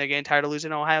Ohio State and they're getting tired of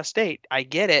losing to Ohio State. I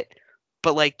get it,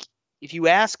 but like, if you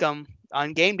ask them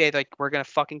on game day, like, we're gonna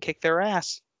fucking kick their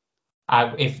ass.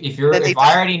 If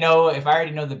I already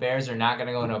know the Bears are not going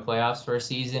to go into playoffs for a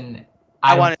season,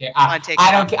 I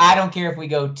don't care if we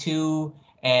go 2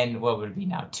 and what would it be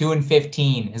now,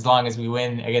 2-15, as long as we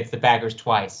win against the Packers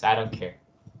twice. I don't care.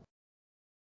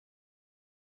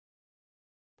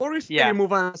 What do we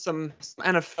move on to some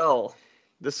NFL?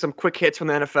 There's some quick hits from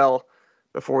the NFL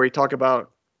before we talk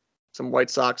about some White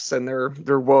Sox and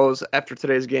their woes after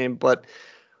today's game. But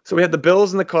so we have the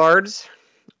Bills and the Cards.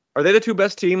 Are they the 2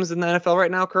 best teams in the NFL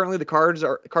right now? Currently, the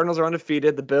Cardinals are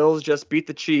undefeated. The Bills just beat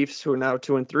the Chiefs, who are now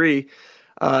 2-3,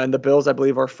 and the Bills, I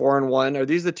believe, are 4-1. Are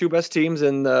these the 2 best teams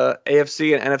in the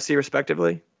AFC and NFC,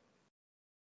 respectively?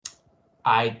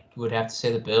 I would have to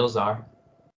say the Bills are.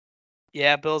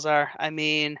 Yeah, Bills are. I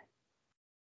mean,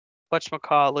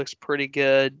 whatchamacallit looks pretty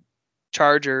good.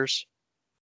 Chargers.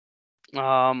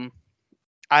 I'd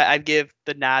give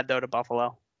the nod though to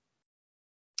Buffalo,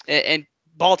 and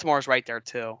Baltimore's right there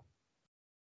too.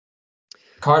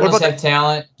 Cardinals have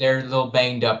talent. They're a little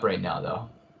banged up right now, though.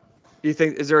 Do you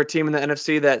think, is there a team in the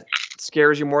NFC that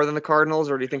scares you more than the Cardinals,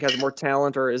 or do you think has more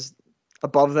talent or is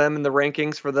above them in the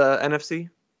rankings for the NFC?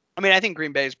 I mean, I think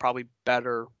Green Bay is probably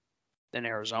better than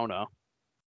Arizona.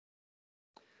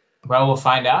 Well, we'll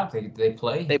find out. They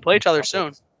play. They play each other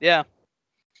soon. Yeah.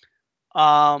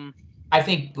 I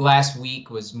think last week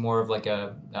was more of like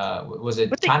kind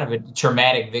of a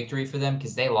traumatic victory for them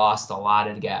because they lost a lot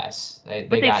of guys. But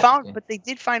they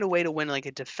did find a way to win like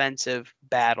a defensive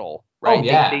battle, right? Oh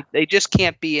yeah. They just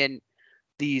can't be in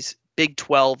these Big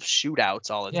 12 shootouts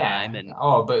all the Yeah. time. And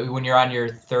but when you're on your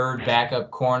third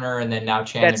backup corner, and then now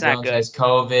Chandler That's not Jones good. has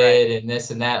COVID and this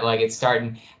and that, like it's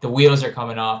starting, the wheels are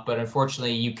coming off. But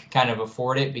unfortunately, you can kind of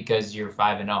afford it because you're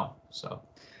 5-0. So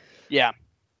yeah,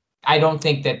 I don't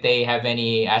think that they have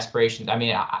any aspirations. I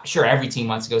mean, sure, every team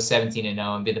wants to go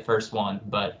 17-0 and be the first one,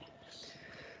 but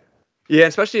Yeah,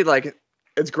 especially like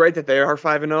it's great that they are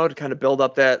 5-0 to kind of build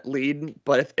up that lead.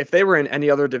 But if they were in any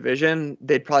other division,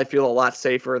 they'd probably feel a lot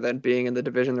safer than being in the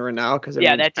division they're in now. Because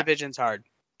that division's hard.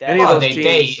 Any of those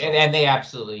they teams- they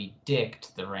absolutely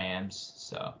dicked the Rams.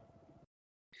 So,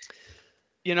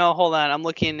 Hold on, I'm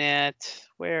looking at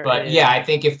where. but yeah, I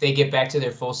think if they get back to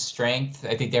their full strength,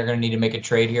 I think they're going to need to make a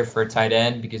trade here for a tight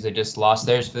end because they just lost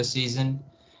theirs for the season.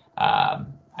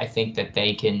 I think that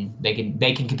they can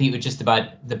compete with just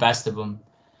about the best of them.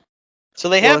 So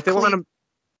they Well, have if they want to,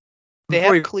 they before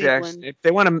have you- Cleveland. If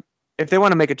they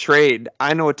want to make a trade,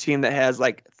 I know a team that has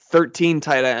like 13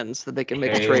 tight ends that they can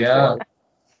make There a you trade go.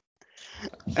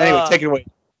 for. Anyway, take it away.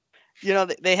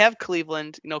 They have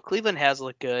Cleveland. Cleveland has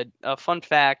looked good. Fun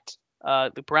fact: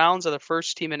 the Browns are the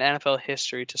first team in NFL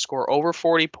history to score over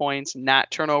 40 points, not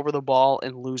turn over the ball,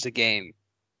 and lose a game.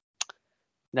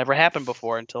 Never happened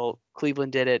before until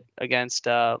Cleveland did it against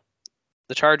the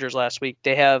Chargers last week.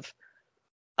 They have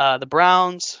the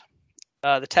Browns,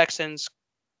 the Texans,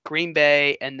 Green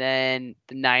Bay, and then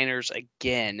the Niners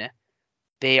again.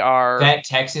 They are That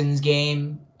Texans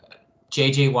game,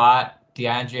 J.J. Watt,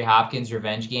 DeAndre Hopkins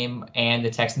revenge game, and the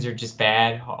Texans are just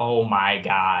bad. Oh my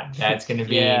God, that's going to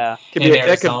be yeah. Could in be- that could be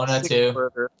Arizona six too.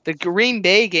 burger. The Green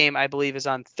Bay game, I believe, is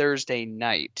on Thursday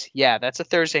night. Yeah, that's a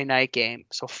Thursday night game.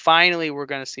 So finally, we're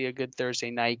going to see a good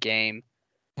Thursday night game.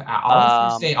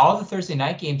 All the Thursday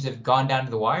night games have gone down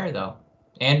to the wire though,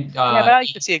 and Yeah, but I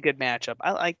like to see a good matchup.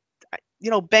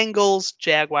 Bengals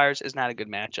Jaguars is not a good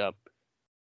matchup.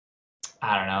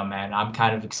 I don't know, man. I'm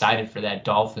kind of excited for that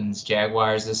Dolphins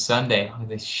Jaguars this Sunday.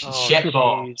 The Oh, shit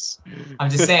ball. jeez. I'm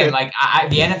just saying, like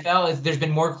the NFL is. There's been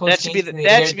more close That should be games. the-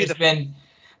 that should be There's the- been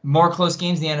more close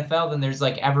games in the NFL than there's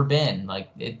like ever been. Like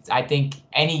I think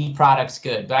any product's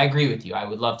good, but I agree with you. I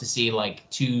would love to see like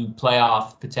two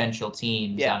playoff potential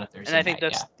teams Yeah, on a Thursday And I think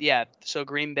night. that's So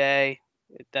Green Bay,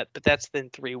 but that's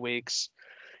in 3 weeks.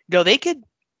 They could.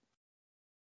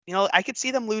 I could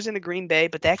see them losing to Green Bay,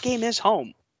 but that game is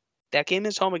home. That game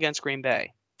is home against Green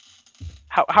Bay.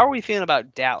 How are we feeling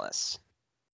about Dallas?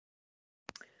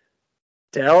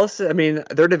 Dallas, I mean,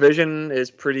 their division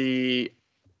is pretty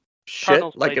shit,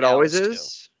 Cardinals like play it always Dallas,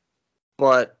 is.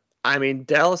 But I mean,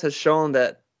 Dallas has shown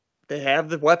that they have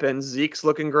the weapons. Zeke's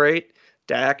looking great.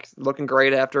 Dak looking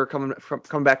great after coming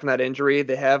back from that injury.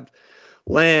 They have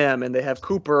Lamb and they have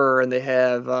Cooper and they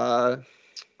have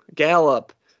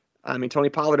Gallup. I mean, Tony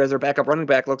Pollard as their backup running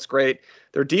back looks great.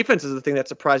 Their defense is the thing that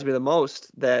surprised me the most,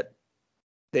 that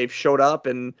they've showed up,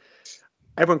 and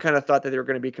everyone kind of thought that they were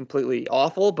going to be completely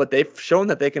awful, but they've shown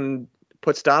that they can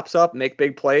put stops up, make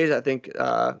big plays. I think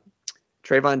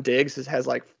Trayvon Diggs has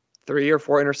like 3 or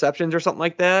 4 interceptions or something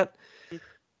like that.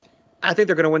 I think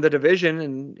they're going to win the division,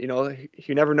 and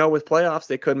you never know with playoffs.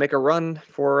 They could make a run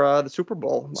for the Super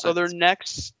Bowl. So their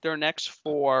next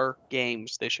 4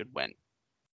 games they should win.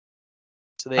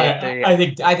 So I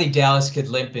think Dallas could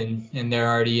limp in, and they're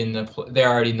already in the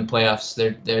playoffs.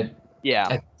 They're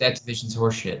that division's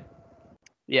horseshit.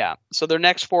 Yeah. So their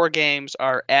next 4 games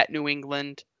are at New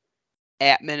England,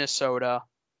 at Minnesota,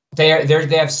 They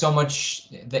have so much.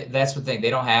 That's the thing.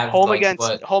 They don't have home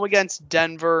against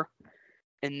Denver,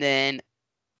 and then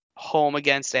home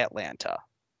against Atlanta.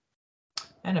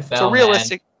 NFL. So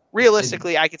man.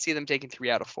 realistically, I could see them taking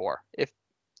 3 out of 4 if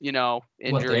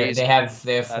injuries. They have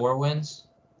 4 wins.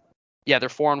 Yeah, they're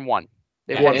 4-1.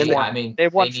 They've Yeah, won and 4. I mean,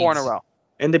 They've won they 4 in a need- row.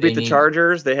 And they beat They the need-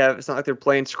 Chargers. It's not like they're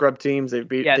playing scrub teams. They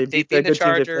beat They've the beaten good the teams they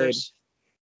played. Chargers.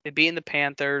 They've beaten the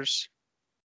Panthers.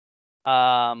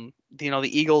 The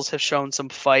Eagles have shown some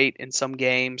fight in some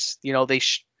games. They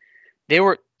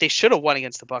should have won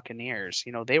against the Buccaneers.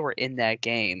 They were in that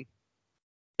game.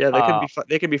 Yeah,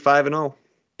 they could be 5-0.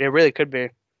 They really could be.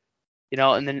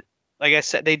 And then like I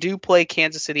said, they do play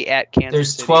Kansas City at Kansas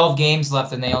There's City. 12 games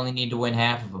left, and they only need to win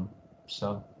half of them.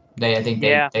 So I think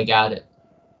they got it.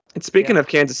 And speaking of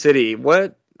Kansas City,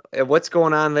 what's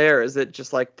going on there? Is it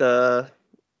just like the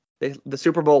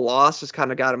Super Bowl loss just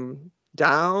kind of got them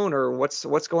down, or what's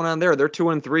going on there? They're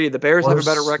 2-3. The Bears have a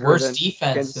better record Worst than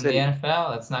defense Kansas in City. the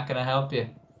NFL. That's not going to help you.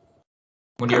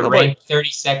 When I don't you're know ranked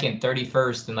 32nd,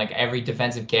 31st in like every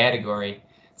defensive category,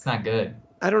 it's not good.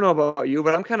 I don't know about you,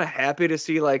 but I'm kind of happy to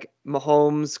see like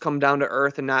Mahomes come down to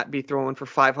earth and not be throwing for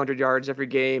 500 yards every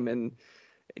game. And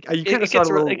you kind of saw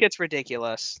it gets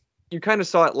ridiculous. you kind of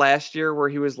saw it last year where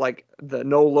he was like the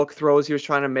no look throws he was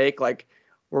trying to make, like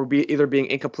were either being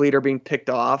incomplete or being picked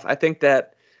off. I think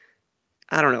that,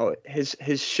 I don't know, his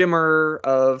shimmer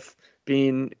of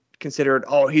being considered,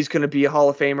 oh, he's going to be a Hall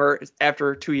of Famer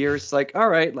after 2 years. It's like, all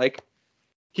right, like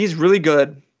he's really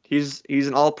good. He's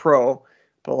an all pro,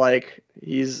 but like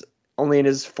he's only in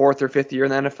his 4th or 5th year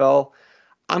in the NFL.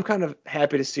 I'm kind of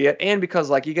happy to see it. And because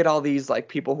like you get all these like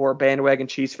people who are bandwagon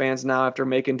Chiefs fans now after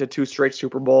making to 2 straight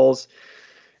Super Bowls.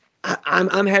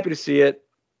 I'm happy to see it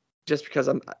just because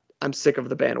I'm sick of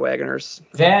the bandwagoners.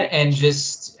 That and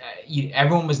just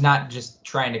everyone was not just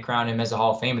trying to crown him as a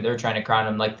Hall of Famer. They were trying to crown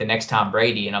him like the next Tom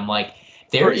Brady. And I'm like,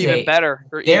 there is even better.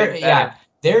 Yeah,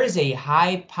 there is a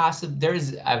there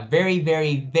is a very,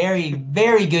 very, very,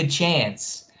 very good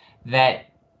chance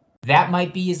that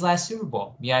might be his last Super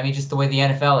Bowl. Yeah, I mean, just the way the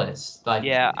NFL is. Like,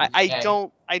 yeah, I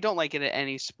don't like it in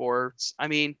any sports. I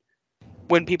mean,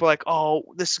 when people are like, oh,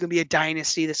 this is gonna be a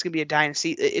dynasty. This is gonna be a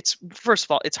dynasty. It's, first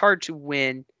of all, it's hard to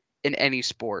win in any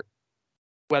sport,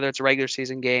 whether it's a regular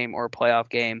season game or a playoff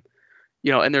game,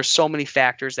 and there's so many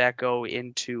factors that go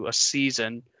into a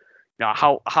season.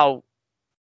 How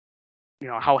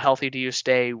healthy do you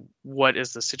stay? What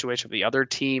is the situation of the other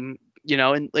team?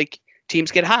 And like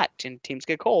teams get hot and teams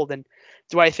get cold. And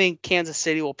do I think Kansas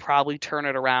City will probably turn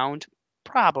it around?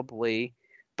 Probably.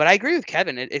 But I agree with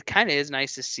Kevin. It kind of is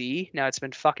nice to see. Now it's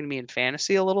been fucking me in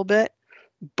fantasy a little bit,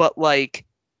 but like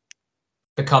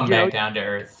to come back down to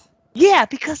earth. Yeah,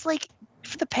 because like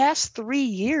for the past 3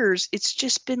 years, it's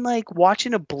just been like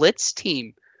watching a blitz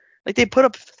team. Like they put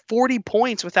up 40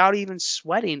 points without even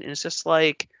sweating, and it's just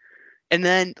like, and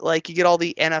then like you get all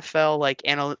the NFL like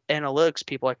analytics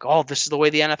people like, oh, this is the way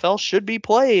the NFL should be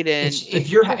played, and if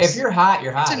you're hot, you're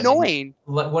hot. It's annoying.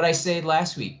 I mean, what I said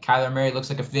last week, Kyler Murray looks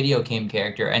like a video game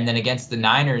character, and then against the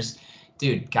Niners,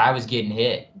 dude, guy was getting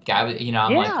hit. Guy was,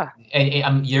 I'm like,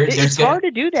 it's hard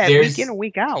to do that week in and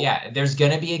week out. Yeah, there's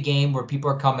gonna be a game where people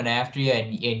are coming after you,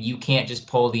 and you can't just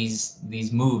pull these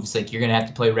moves. Like you're gonna have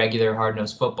to play regular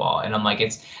hard-nosed football. And I'm like,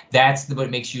 that's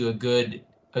what makes you a good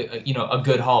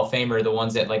Hall of Famer. The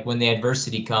ones that like when the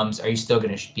adversity comes, are you still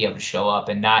gonna be able to show up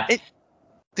and not?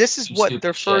 This is what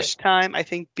their first time, I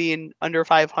think, being under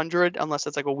 500, unless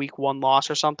it's like a week 1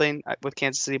 loss or something with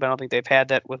Kansas City. But I don't think they've had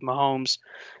that with Mahomes.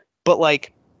 But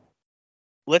like,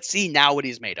 let's see now what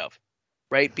he's made of,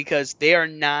 right? Because they are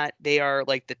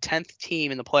like the 10th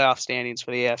team in the playoff standings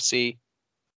for the AFC.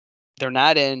 They're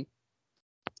not in.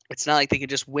 It's not like they can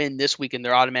just win this week and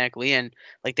they're automatically in.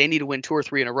 Like they need to win 2 or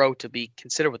 3 in a row to be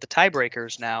considered with the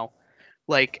tiebreakers now.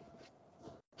 Like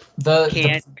can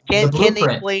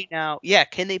they play now? Yeah,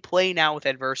 can they play now with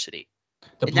adversity?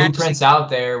 The blueprint's out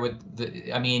there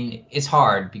I mean, it's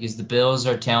hard because the Bills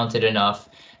are talented enough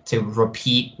to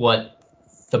repeat what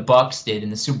the Bucs did in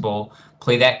the Super Bowl,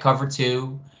 play that cover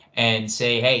 2 and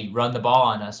say, hey, run the ball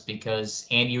on us, because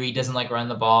Andy Reid doesn't like running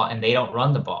the ball, and they don't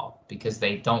run the ball because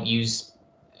they don't use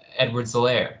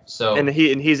Edwards-Helaire. So and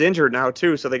he's injured now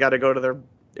too, so they got to go to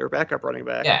their backup running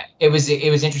back. Yeah, it was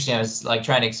interesting. I was like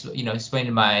trying to explain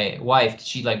to my wife.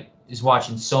 She like is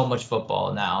watching so much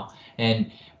football now,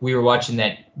 and we were watching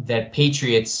that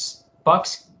Patriots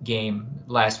Bucs game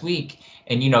last week.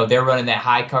 And, they're running that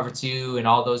high cover 2 and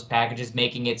all those packages,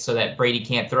 making it so that Brady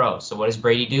can't throw. So what does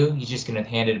Brady do? He's just going to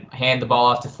hand the ball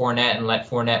off to Fournette and let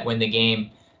Fournette win the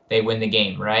game. They win the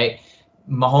game, right?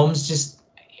 Mahomes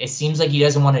it seems like he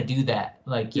doesn't want to do that.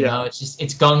 Like,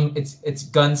 it's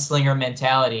gunslinger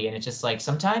mentality. And it's just like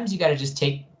sometimes you got to just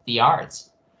take the yards.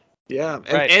 Yeah.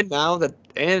 And now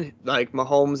like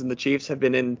Mahomes and the Chiefs have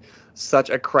been in such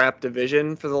a crap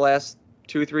division for the last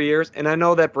 2-3 years, and I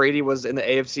know that Brady was in the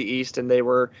AFC East and they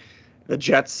were the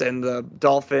Jets and the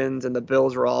Dolphins and the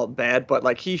Bills were all bad, but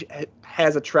like he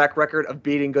has a track record of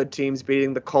beating good teams,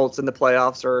 beating the Colts in the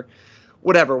playoffs or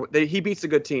whatever. He beats the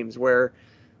good teams, where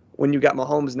when you got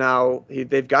Mahomes now,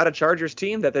 they've got a Chargers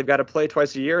team that they've got to play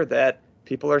twice a year that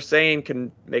people are saying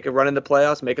can make a run in the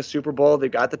playoffs, make a Super Bowl.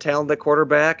 They've got the talented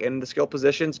quarterback and the skill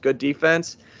positions, good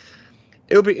defense.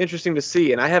 It'll be interesting to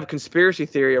see, and I have a conspiracy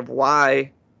theory of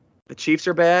why the Chiefs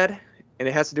are bad, and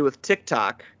it has to do with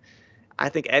TikTok. I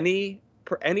think any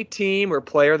team or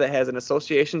player that has an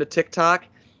association to TikTok,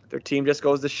 their team just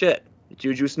goes to shit.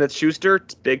 Juju Smith-Schuster,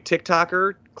 big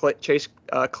TikToker. Chase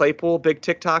Claypool, big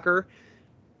TikToker.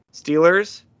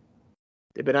 Steelers,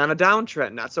 they've been on a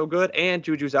downtrend, not so good, and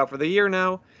Juju's out for the year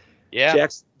now. Yeah.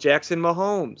 Jackson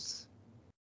Mahomes.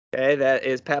 Okay, that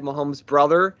is Pat Mahomes'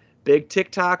 brother, big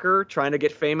TikToker, trying to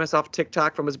get famous off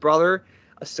TikTok from his brother,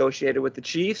 associated with the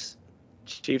Chiefs.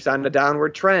 Chiefs on a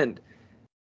downward trend.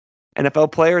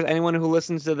 NFL players, anyone who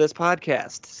listens to this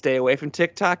podcast, stay away from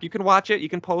TikTok. You can watch it. You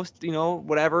can post,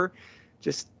 whatever.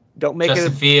 Just don't make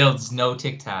Justin it. Fields, no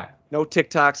TikTok. No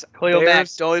TikToks. Cleo Mack,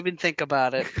 Bears, don't even think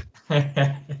about it.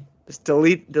 just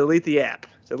delete the app.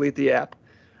 Delete the app.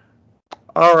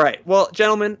 All right. Well,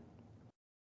 gentlemen,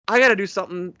 I got to do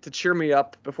something to cheer me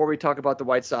up before we talk about the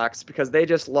White Sox because they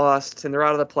just lost and they're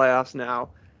out of the playoffs now.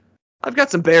 I've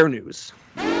got some Bear news.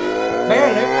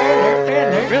 Bear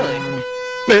alert. Really?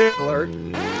 Bear alert.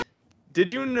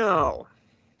 Did you know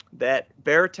that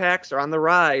bear attacks are on the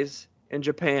rise in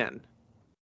Japan?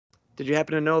 Did you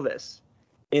happen to know this?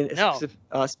 No.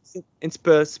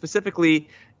 Specifically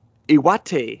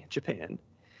Iwate, Japan.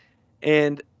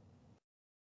 And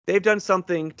they've done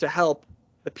something to help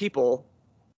the people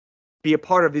be a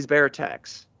part of these bear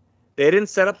attacks. They didn't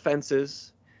set up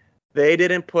fences. They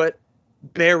didn't put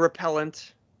bear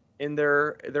repellent in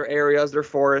their areas, their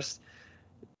forests.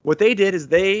 What they did is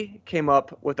they came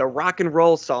up with a rock and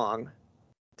roll song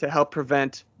to help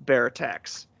prevent bear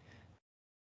attacks.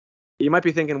 You might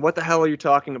be thinking, what the hell are you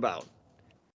talking about?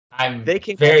 I'm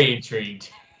very intrigued.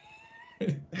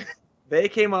 They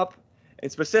came up,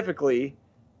 and specifically,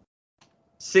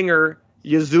 singer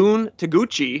Yuzune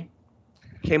Taguchi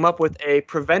came up with a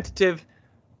preventative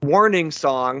warning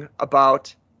song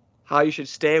about how you should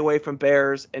stay away from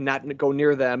bears and not go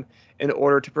near them in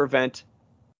order to prevent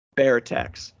bear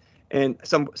attacks. And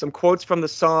some quotes from the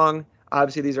song,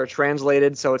 obviously these are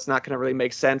translated, so it's not going to really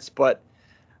make sense, but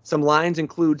some lines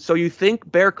include, "So you think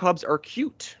bear cubs are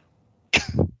cute?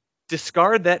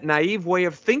 Discard that naive way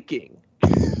of thinking.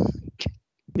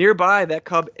 Nearby, that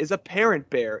cub is a parent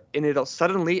bear, and it'll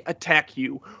suddenly attack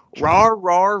you. Roar,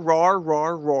 roar, roar,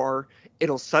 roar, roar.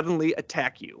 It'll suddenly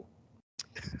attack you."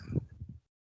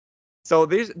 So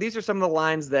these are some of the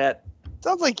lines that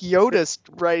Sounds like Yoda's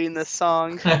writing this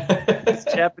song. this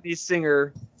Japanese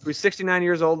singer, who's 69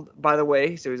 years old, by the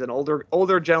way, so he's an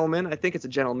older gentleman. I think it's a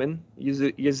gentleman.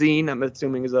 Yazine, I'm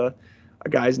assuming, is a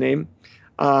guy's name.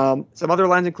 Some other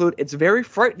lines include, "It's very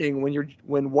frightening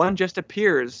when one just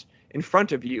appears in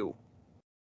front of you.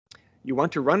 You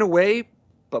want to run away,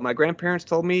 but my grandparents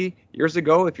told me years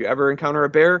ago, if you ever encounter a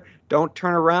bear, don't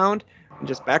turn around and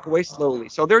just back away slowly."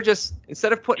 So they're just,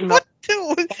 instead of putting up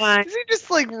Does he just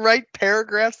write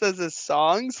paragraphs as his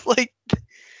songs?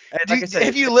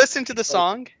 have you listened to the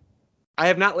song? I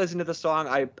have not listened to the song.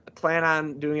 I plan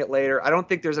on doing it later. I don't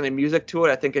think there's any music to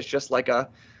it. I think it's just like a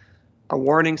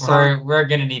warning song. We're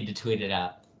gonna need to tweet it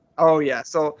out. Oh yeah.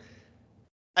 So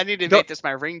I need to make this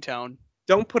my ringtone.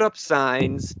 don't put up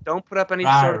signs. Don't put up any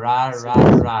Rawr, rawr,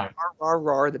 rawr, rawr. Rawr,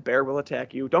 rawr, the bear will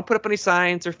attack you. Don't put up any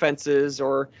signs or fences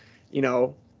or,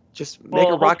 just make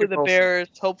a rock and roll.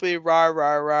 Hopefully, rah,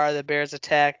 rah, rah, the Bears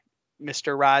attack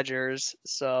Mr. Rogers.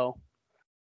 So,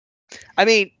 I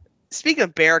mean, speaking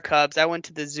of bear cubs, I went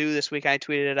to the zoo this week. I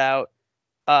tweeted it out.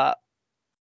 I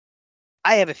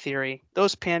have a theory.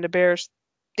 Those panda bears,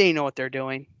 they know what they're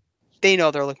doing. They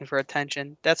know they're looking for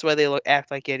attention. That's why they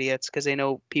act like idiots, because they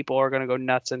know people are going to go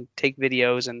nuts and take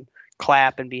videos and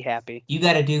clap and be happy. You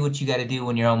got to do what you got to do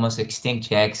when you're almost extinct,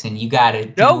 Jackson. You got to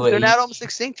do No, they're not almost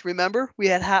extinct. Remember, we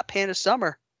had hot panda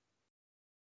summer.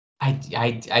 But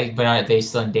are they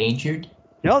still endangered?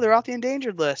 No, they're off the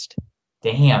endangered list.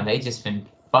 Damn, they just been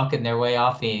fucking their way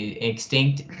off the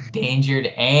extinct, endangered,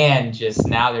 and just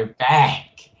now they're back.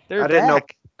 They're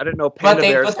back. I didn't know panda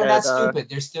bears. But they're not stupid.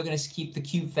 They're still gonna keep the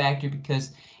cute factor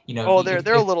because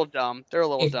they're a little dumb. They're a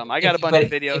little dumb. I got a bunch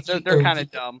of videos. They're kind of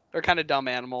dumb. They're kind of dumb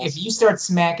animals. If you start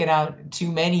smacking out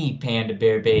too many panda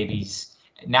bear babies,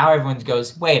 now everyone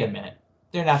goes, wait a minute,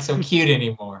 they're not so cute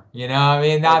anymore. You know, I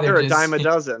mean, now they're just a dime a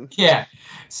dozen. Yeah.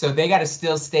 So they got to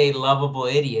still stay lovable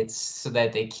idiots so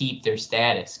that they keep their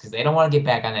status because they don't want to get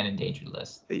back on that endangered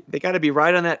list. They got to be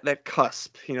right on that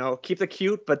cusp. Keep the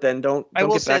cute, but then don't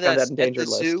get back on that endangered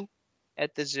list.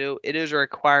 At the zoo, it is a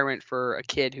requirement for a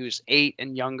kid who's 8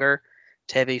 and younger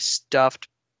to have a stuffed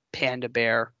panda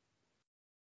bear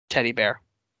teddy bear.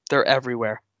 They're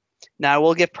everywhere. Now, I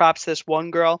will give props to this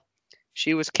one girl.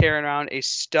 She was carrying around a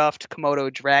stuffed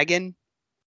Komodo dragon.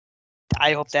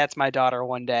 I hope that's my daughter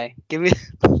one day. Give me,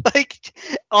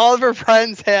 all of her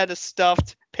friends had a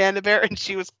stuffed panda bear, and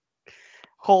she was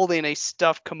holding a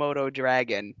stuffed Komodo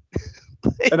dragon.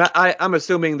 And I'm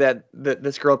assuming that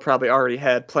this girl probably already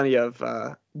had plenty of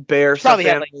bear she stuffed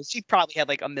animals. She probably had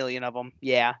a million of them.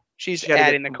 Yeah, she's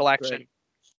adding the collection. Great.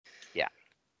 Yeah.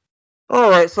 All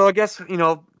right, so I guess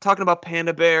talking about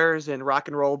panda bears and rock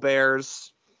and roll bear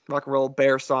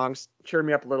songs cheered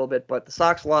me up a little bit. But the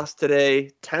Sox lost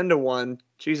today, 10-1.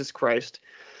 Jesus Christ,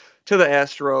 to the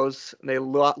Astros. They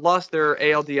lost their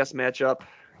ALDS matchup,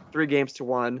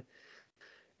 3-1.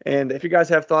 And if you guys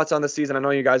have thoughts on the season, I know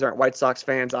you guys aren't White Sox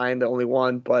fans. I am the only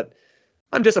one, but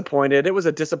I'm disappointed. It was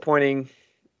a disappointing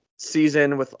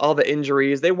season with all the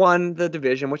injuries. They won the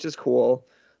division, which is cool,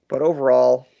 but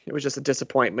overall, it was just a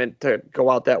disappointment to go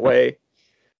out that way.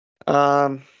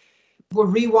 We'll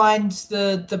rewind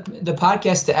the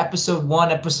podcast to episode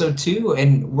 1, episode 2,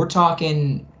 and we're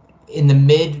talking in the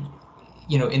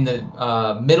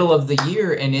middle of the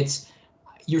year, and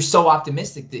you're so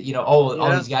optimistic that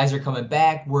all these guys are coming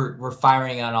back. We're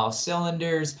firing on all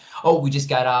cylinders. Oh, we just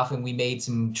got off and we made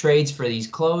some trades for these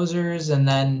closers, and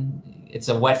then it's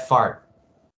a wet fart.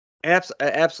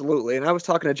 Absolutely. And I was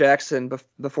talking to Jackson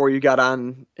before you got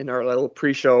on in our little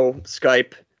pre-show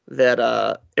Skype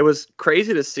that it was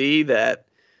crazy to see that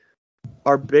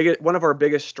one of our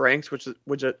biggest strengths, which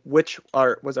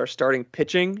was our starting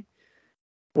pitching,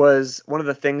 was one of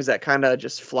the things that kind of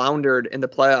just floundered in the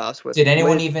playoffs. Did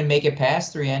anyone even make it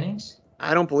past 3 innings?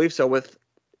 I don't believe so.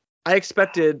 I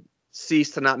expected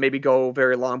Cease to not maybe go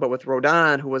very long, but with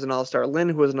Rodon, who was an all-star, Lynn,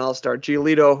 who was an all-star,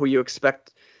 Giolito, who you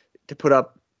expect to put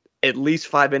up at least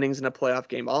 5 innings in a playoff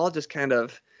game, all just kind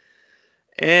of,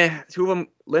 2 of them,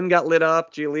 Lynn got lit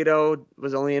up, Giolito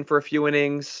was only in for a few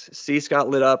innings, Cease got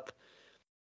lit up.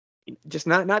 Just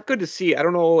not good to see. I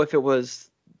don't know if it was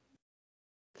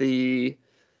the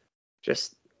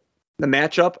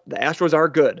matchup. The Astros are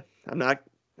good. I'm going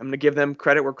to give them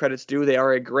credit where credit's due. They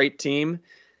are a great team.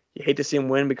 You hate to see them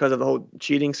win because of the whole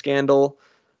cheating scandal.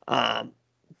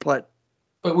 But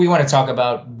we want to talk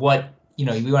about what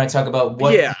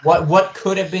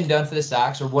could have been done for the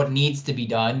Sox or what needs to be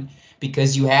done,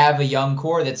 because you have a young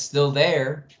core that's still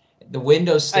there. The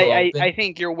window's still open. I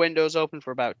think your window's open for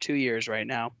about 2 years right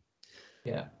now.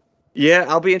 Yeah. Yeah,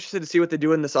 I'll be interested to see what they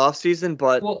do in this offseason,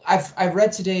 but I've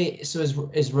read today, so is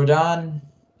Rodon,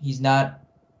 he's not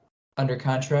under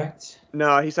contract?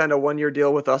 No, he signed a 1-year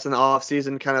deal with us in the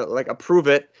offseason, kind of like approve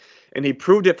it, and he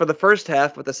proved it for the first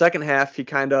half, but the second half he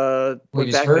kind of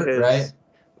went back to his, right?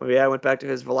 Well, yeah, went back to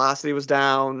his velocity was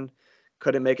down,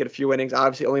 couldn't make it a few innings.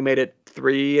 Obviously only made it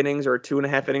 3 innings or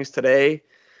 2.5 innings today.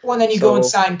 Well, and then you go and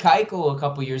sign Keuchel a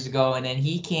couple years ago, and then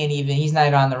he's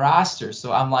not on the roster.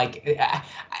 So I'm like,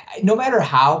 no matter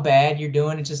how bad you're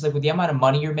doing, it's just like with the amount of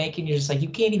money you're making, you're just like, you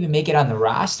can't even make it on the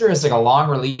roster as like a long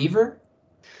reliever.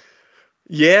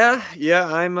 Yeah,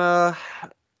 I'm.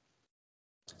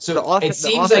 So it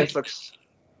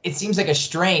seems like a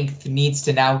strength needs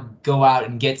to now go out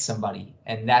and get somebody,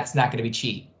 and that's not going to be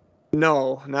cheap.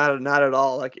 No, not at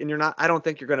all. Like, and you're not. I don't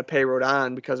think you're going to pay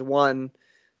Rodon because 1,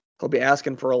 he'll be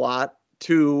asking for a lot.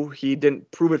 2, he didn't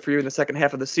prove it for you in the second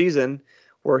half of the season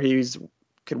where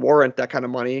could warrant that kind of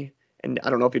money. And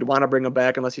I don't know if you'd want to bring him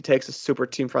back unless he takes a super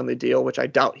team-friendly deal, which I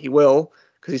doubt he will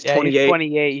because he's 28. He's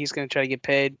 28. He's going to try to get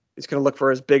paid. He's going to look for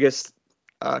his biggest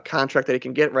contract that he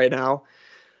can get right now.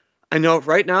 I know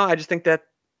right now I just think that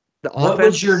the offense. What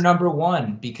was your number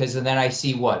 1? Because then I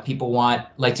see what people want,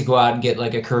 like to go out and get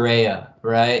like a Correa,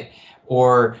 right?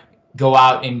 Or go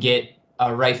out and get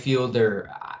a right fielder.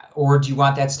 Or do you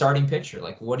want that starting pitcher?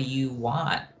 Like, what do you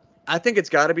want? I think it's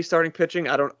got to be starting pitching.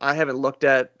 I haven't looked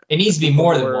at. It needs to be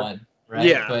more than 1, right?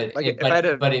 Yeah, but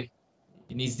it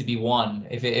needs to be 1.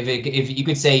 If you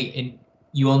could say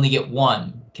you only get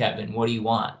 1, Kevin, what do you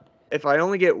want? If I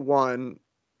only get 1,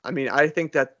 I mean, I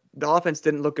think that the offense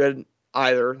didn't look good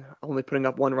either, only putting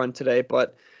up 1 run today.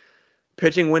 But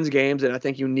pitching wins games, and I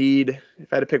think if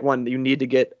I had to pick 1, you need to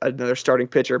get another starting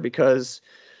pitcher because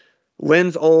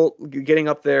Lynn's old, getting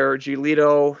up there.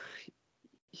 Giolito,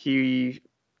 he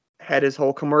had his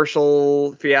whole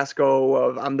commercial fiasco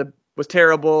of was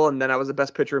terrible, and then I was the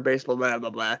best pitcher in baseball, blah,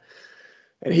 blah, blah.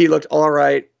 And he looked all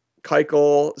right.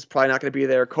 Keuchel is probably not going to be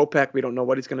there. Kopech, we don't know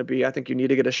what he's going to be. I think you need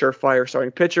to get a surefire starting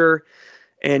pitcher,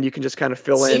 and you can just kind of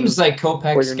fill in. Seems like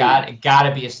Kopech's got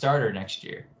to be a starter next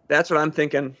year. That's what I'm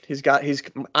thinking.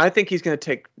 I think he's going to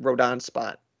take Rodon's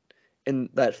spot in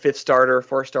that 5th starter,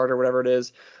 4th starter, whatever it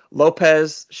is.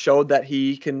 Lopez showed that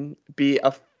he can be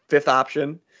a 5th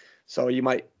option, so you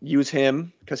might use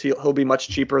him because he'll be much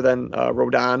cheaper than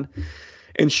Rodon.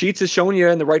 And Sheets has shown you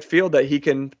in the right field that he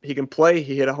can play.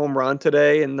 He hit a home run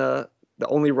today in the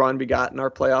only run we got in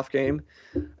our playoff game.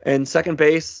 And second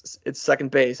base, it's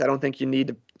second base. I don't think you need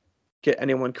to get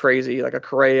anyone crazy like a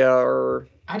Correa or.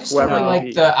 I just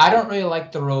don't really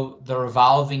like the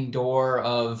revolving door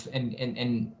of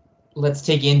and let's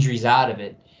take injuries out of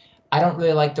it. I don't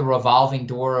really like the revolving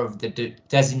door of the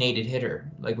designated hitter,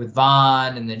 like with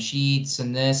Vaughn and then Sheets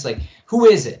and this. Like, who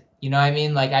is it? You know what I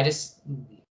mean? Like, I just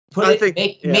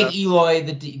make Eloy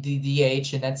the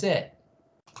DH and that's it.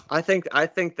 I think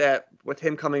that with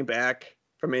him coming back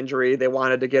from injury, they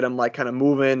wanted to get him like kind of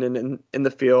moving and in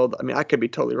the field. I mean, I could be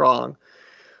totally wrong,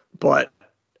 But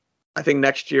I think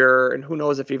next year, and who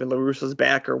knows if even La Russa's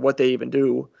back or what they even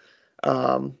do,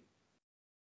 that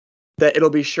it'll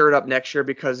be shored up next year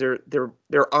because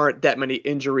there aren't that many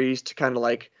injuries to kind of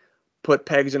like put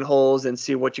pegs in holes and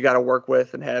see what you got to work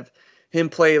with and have him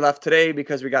play left today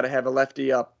because we got to have a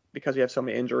lefty up because we have so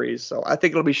many injuries. So I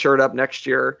think it'll be shored up next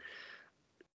year.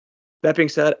 That being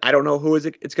said, I don't know who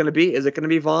it's going to be. Is it going to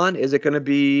be Vaughn? Is it going to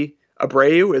be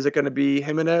Abreu? Is it going to be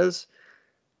Jimenez?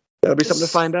 That'll be something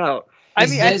to find out. I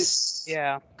mean,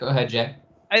 Go ahead, Jay.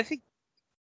 I think,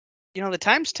 the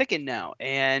time's ticking now,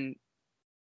 and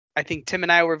I think Tim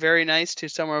and I were very nice to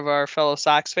some of our fellow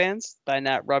Sox fans by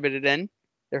not rubbing it in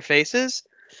their faces.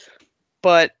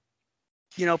 But,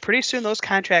 pretty soon those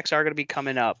contracts are going to be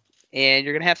coming up, and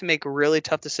you're going to have to make really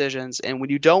tough decisions. And when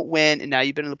you don't win, and now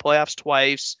you've been in the playoffs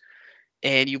twice,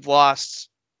 and you've lost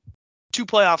 2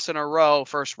 playoffs in a row,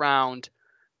 first round,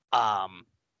 now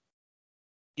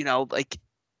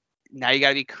you got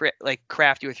to be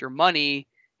crafty with your money.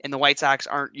 And the White Sox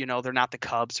aren't, they're not the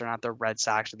Cubs, they're not the Red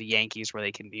Sox or the Yankees where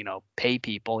they can, pay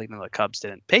people, even though the Cubs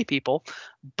didn't pay people.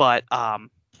 But I'm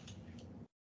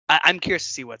curious to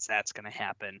see that's going to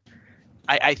happen.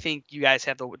 I think you guys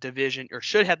have the division, or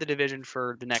should have the division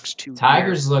for the next 2 years.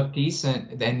 Tigers look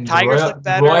decent, and Tigers look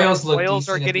better. Royals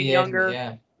are getting younger.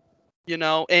 Yeah.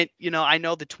 And I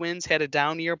know the Twins had a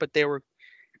down year, but they were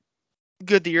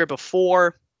good the year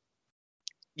before.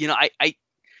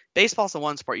 Baseball's the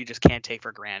one sport you just can't take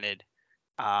for granted.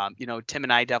 Tim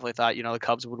and I definitely thought, the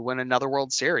Cubs would win another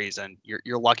World Series, and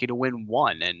you're lucky to win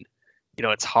one. And,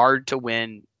 it's hard to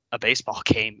win a baseball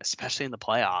game, especially in the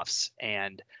playoffs.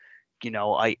 And,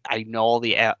 I know all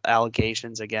the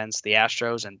allegations against the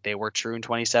Astros, and they were true in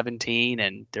 2017.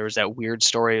 And there was that weird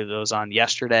story that was on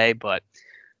yesterday. But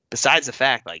besides the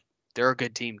fact, they're a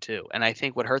good team too. And I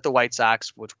think what hurt the White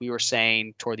Sox, which we were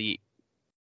saying toward the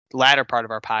latter part of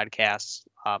our podcast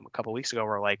a couple of weeks ago,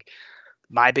 were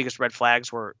my biggest red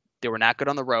flags were they were not good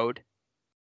on the road.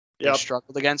 They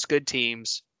struggled against good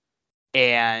teams,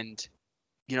 and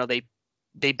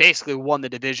they basically won the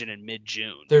division in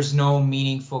mid-June. There's no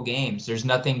meaningful games. There's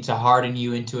nothing to harden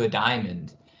you into a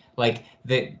diamond.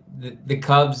 The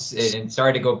Cubs, and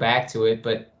sorry to go back to it,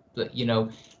 but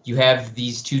you have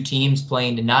these 2 teams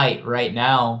playing tonight right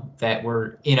now that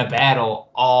were in a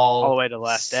battle all the way to the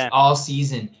last day, all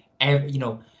season.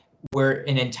 Where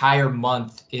an entire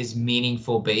month is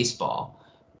meaningful baseball.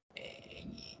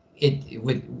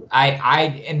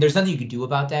 And there's nothing you can do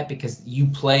about that because you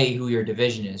play who your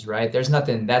division is, right? There's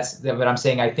nothing. That's what I'm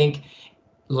saying. I think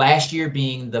last year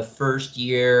being the first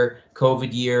year, COVID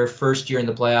year, first year in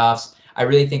the playoffs, I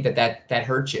really think that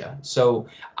hurts you. So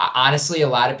honestly, a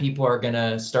lot of people are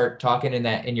gonna start talking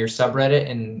in your subreddit,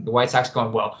 and the White Sox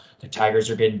going, well, the Tigers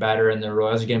are getting better and the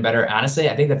Royals are getting better. Honestly,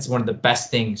 I think that's one of the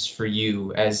best things for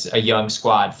you as a young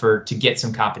squad to get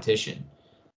some competition.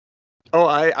 Oh,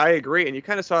 I agree. And you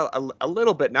kind of saw a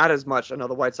little bit, not as much. I know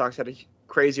the White Sox had a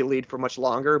crazy lead for much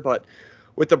longer, but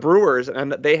with the Brewers,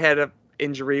 and they had an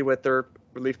injury with their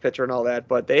relief pitcher and all that,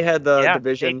 but they had the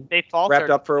division they wrapped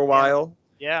up for a while.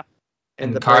 Yeah.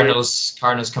 And the Cardinals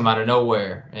come out of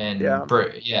nowhere, and it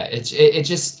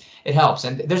helps.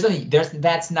 And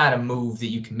that's not a move that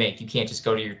you can make. You can't just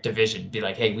go to your division and be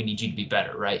like, hey, we need you to be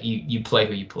better, right? You play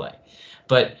who you play.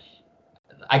 But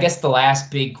I guess the last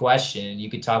big question,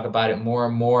 you could talk about it more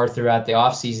and more throughout the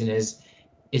offseason, is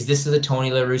this the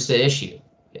Tony La Russa issue?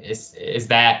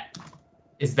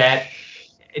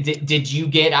 Did you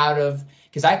get out of,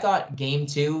 because I thought game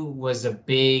 2 was a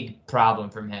big problem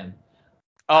from him.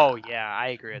 Oh yeah, I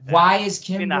agree with that. Why is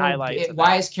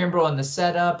Kimbrel in the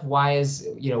setup? Why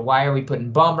are we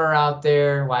putting Bummer out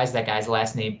there? Why is that guy's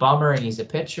last name Bummer and he's a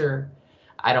pitcher?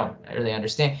 I don't really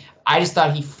understand. I just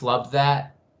thought he flubbed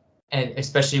that, and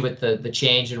especially with the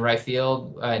change in right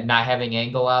field, not having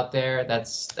Engel out there,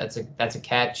 that's a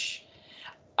catch.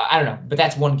 I don't know, but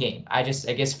that's one game. I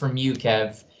guess from you,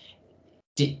 Kev,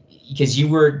 because you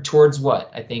were towards what?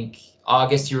 I think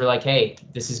August, you were like, hey,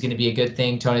 this is going to be a good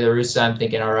thing, Tony La Russa. I'm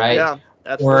thinking, all right. Yeah,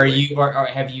 absolutely. Or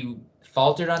have you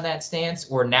faltered on that stance?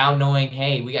 Or now knowing,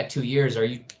 hey, we got 2 years, are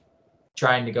you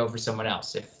trying to go for someone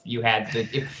else? If you have the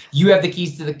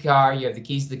keys to the car, you have the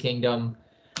keys to the kingdom,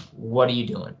 what are you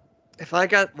doing? If I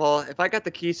got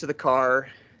the keys to the car,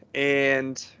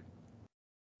 and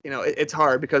it's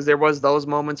hard because there was those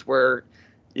moments where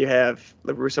you have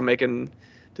La Russa making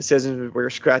decisions where you're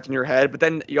scratching your head, but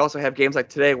then you also have games like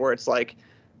today where it's like,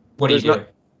 what do you do?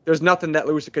 There's nothing that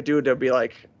La Russa could do to be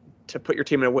like to put your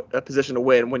team in a position to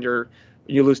win when you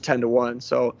lose 10-1.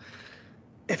 So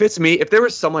if it's me, if there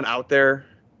was someone out there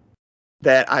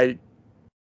that I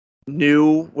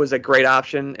knew was a great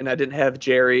option, and I didn't have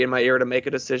Jerry in my ear to make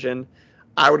a decision,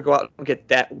 I would go out and get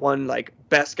that one like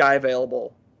best guy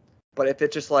available. But if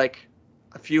it's just like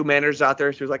a few managers out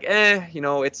there who's like,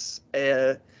 it's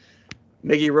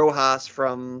Miggy Rojas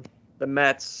from the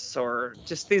Mets, or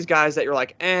just these guys that you're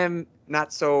like,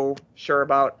 not so sure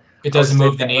about. It doesn't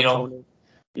move the needle.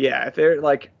 Yeah, if they're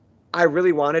like, I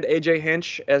really wanted AJ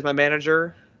Hinch as my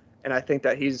manager, and I think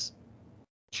that he's,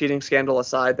 cheating scandal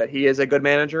aside, that he is a good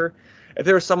manager. If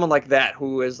there was someone like that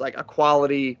who is like a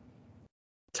quality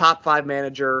top 5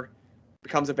 manager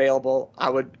becomes available, I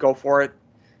would go for it.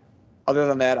 Other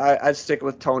than that, I'd stick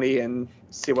with Tony and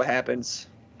see what happens.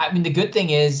 I mean, the good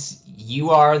thing is you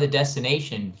are the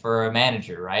destination for a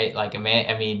manager, right? Like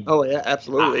Oh yeah,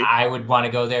 absolutely. I would want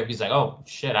to go there because like, oh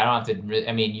shit, I don't have to.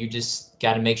 I mean, you just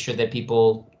got to make sure that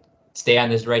people stay on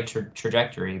this right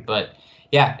trajectory. But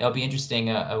yeah, it'll be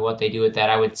interesting what they do with that.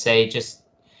 I would say just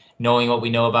knowing what we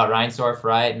know about Reinsdorf,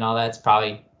 right, and all that's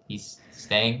probably he's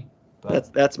staying.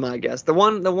 But that's my guess. The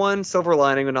one silver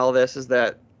lining in all this is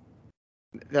that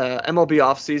the MLB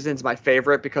offseason is my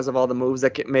favorite because of all the moves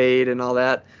that get made and all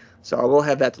that. So I will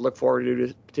have that to look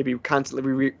forward to be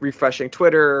constantly refreshing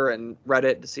Twitter and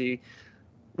Reddit to see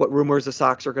what rumors the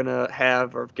Sox are going to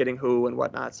have or getting who and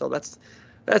whatnot. So that's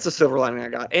a silver lining I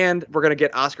got. And we're going to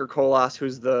get Oscar Colas,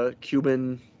 who's the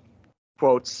Cuban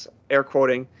quotes, air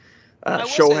quoting,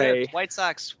 Shohei. White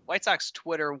Sox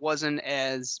Twitter wasn't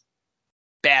as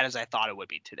bad as I thought it would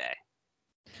be today.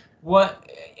 What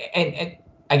and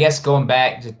I guess going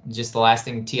back to just the last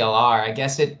thing, TLR, I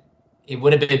guess it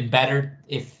would have been better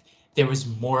if there was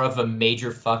more of a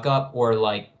major fuck up, or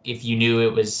like if you knew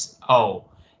it was,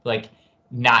 like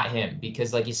not him.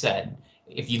 Because like you said,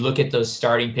 if you look at those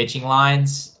starting pitching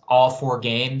lines, all 4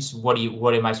 games, what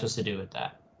am I supposed to do with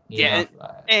that?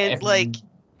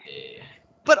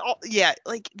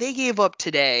 Like they gave up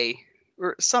today,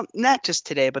 or not just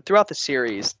today, but throughout the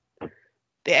series,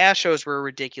 the Astros were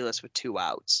ridiculous with 2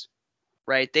 outs.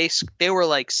 Right, they were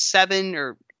like 7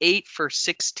 or 8 for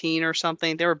 16 or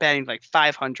something. They were batting like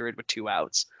 500 with 2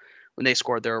 outs when they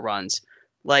scored their runs.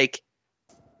 Like,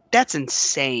 that's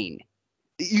insane.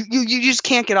 You just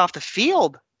can't get off the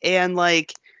field, and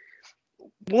like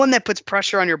one that puts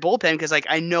pressure on your bullpen, because like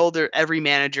I know that every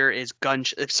manager is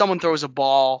if someone throws a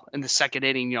ball in the second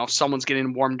inning, someone's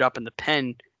getting warmed up in the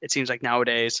pen. It seems like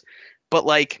nowadays, but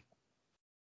like.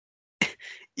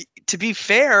 To be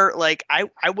fair, like I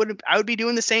would be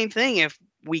doing the same thing if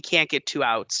we can't get 2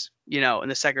 outs, in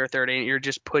the second or third inning. You're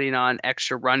just putting on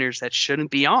extra runners that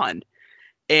shouldn't be on.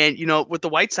 And, with the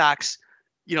White Sox,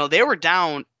 they were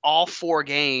down all 4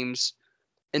 games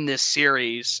in this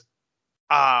series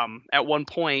at one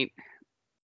point.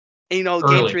 And,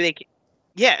 game 3,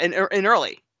 and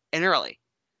early.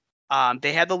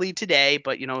 They had the lead today,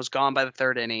 but, it was gone by the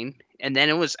 3rd inning. And then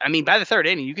by the 3rd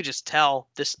inning, you could just tell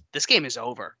this game is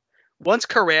over. Once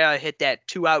Correa hit that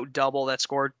 2-out double that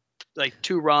scored like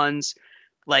 2 runs,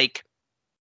 like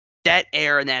that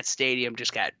air in that stadium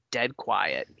just got dead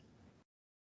quiet.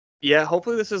 Yeah,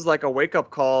 hopefully this is like a wake-up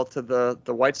call to the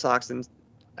White Sox, and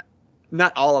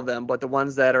not all of them, but the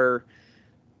ones that are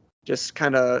just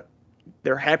kind of,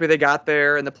 they're happy they got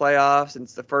there in the playoffs. And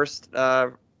it's the first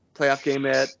playoff game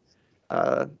at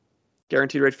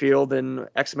Guaranteed Rate Field in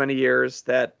X many years,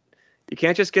 that you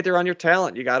can't just get there on your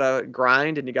talent. You gotta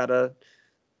grind, and you gotta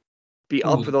be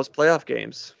up for those playoff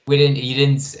games. We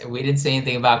didn't say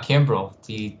anything about Kimbrel.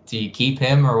 Do you keep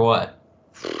him or what?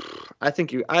 I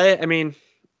think I mean,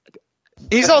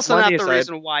 he's also not the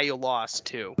reason why you lost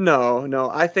too. No.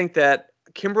 I think that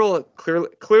Kimbrel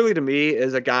clearly to me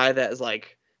is a guy that is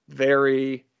like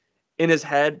very in his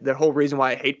head. The whole reason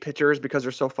why I hate pitchers, because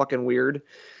they're so fucking weird.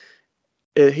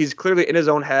 He's clearly in his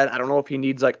own head. I don't know if he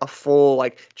needs like a full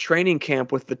like training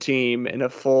camp with the team and a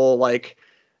full like,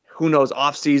 who knows,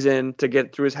 off season to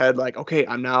get through his head. Like, okay,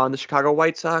 I'm now on the Chicago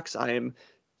White Sox. I am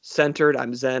centered.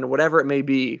 I'm zen, whatever it may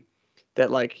be.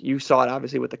 That like you saw it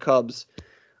obviously with the Cubs.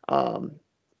 The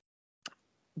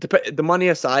money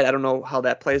aside, I don't know how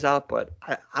that plays out, but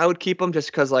I would keep him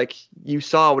just because like you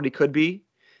saw what he could be,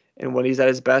 and when he's at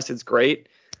his best, it's great.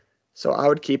 So I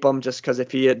would keep him just because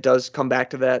if he does come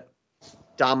back to that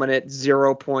dominant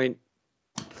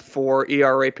 0.4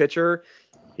 ERA pitcher,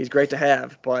 he's great to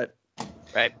have. But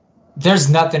right, there's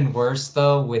nothing worse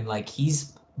though when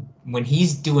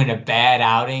he's doing a bad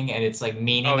outing and it's like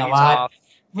meaning a lot.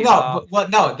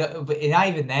 But not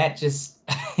even that. Just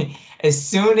as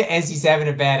soon as he's having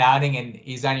a bad outing and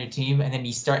he's on your team, and then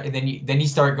you start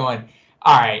going,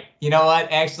 all right, you know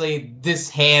what? Actually, this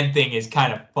hand thing is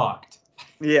kind of fucked.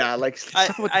 Yeah, like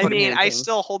I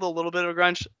still hold a little bit of a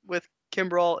grudge with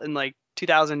Kimbrel in like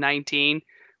 2019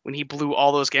 when he blew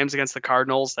all those games against the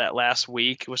Cardinals that last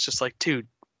week. It was just like, dude,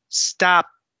 stop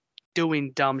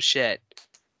doing dumb shit.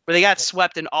 Where they got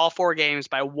swept in all 4 games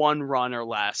by 1 run or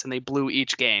less, and they blew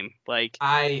each game. Like,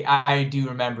 I do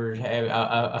remember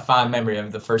a fond memory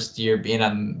of the first year being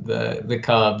on the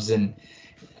Cubs and,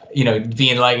 you know,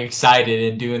 being like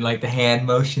excited and doing like the hand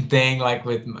motion thing, like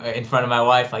with in front of my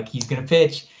wife, like he's gonna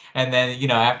pitch, and then, you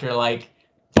know, after like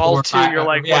ball 2, you're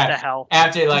like, what the hell?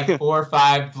 After like 4 or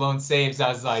 5 blown saves, I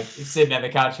was like sitting on the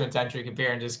couch with Country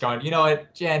Compare and just going, you know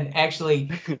what, Jen,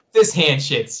 actually, this hand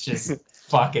shit's just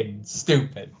fucking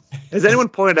stupid. Has anyone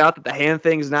pointed out that the hand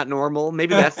thing is not normal?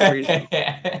 Maybe that's the reason.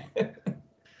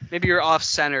 Maybe you're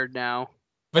off-centered now.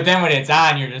 But then when it's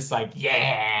on, you're just like,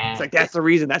 yeah. It's like, that's the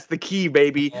reason. That's the key,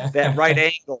 baby. Yeah. That right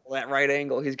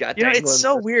angle. He's got. You know, dangling it's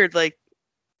so first. weird. Like,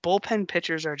 bullpen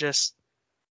pitchers are just,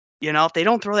 you know, if they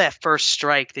don't throw that first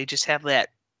strike, they just have that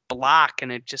block,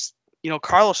 and it just, you know,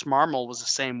 Carlos Marmol was the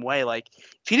same way. Like,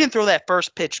 if he didn't throw that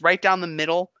first pitch right down the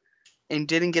middle and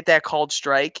didn't get that called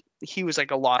strike, he was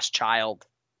like a lost child.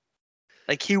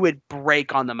 Like, he would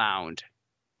break on the mound.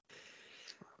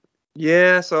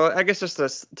 Yeah, so I guess just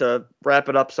to wrap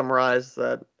it up, summarize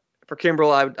that for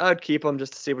Kimbrel, I would keep him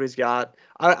just to see what he's got.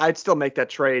 I'd still make that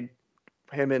trade,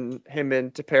 him and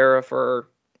Tepera for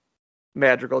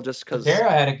Madrigal, just because Tepera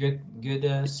had a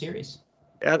good series.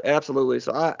 Absolutely.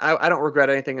 So I don't regret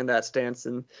anything in that stance,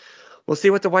 and we'll see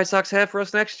what the White Sox have for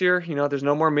us next year. You know, there's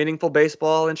no more meaningful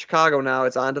baseball in Chicago now.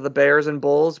 It's on to the Bears and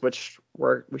Bulls, which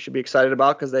we should be excited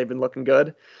about because they've been looking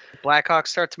good. Blackhawks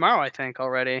start tomorrow, I think,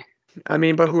 already. I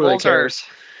mean, but who really cares?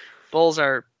 Bulls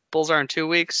are in 2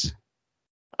 weeks.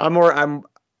 I'm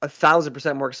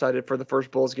 1,000% more excited for the first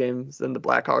Bulls games than the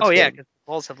Blackhawks. Oh yeah, game. because the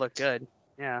Bulls have looked good.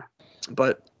 Yeah.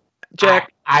 But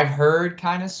Jack, I've heard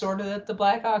kind of sort of that the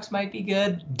Blackhawks might be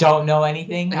good. Don't know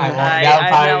anything. All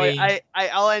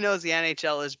I know is the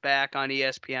NHL is back on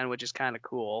ESPN, which is kind of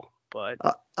cool. But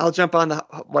I'll jump on the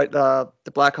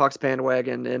Blackhawks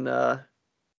bandwagon in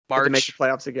March to make the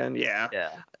playoffs again. Yeah. Yeah.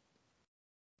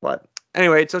 But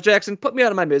anyway, so Jackson, put me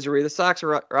out of my misery. The Sox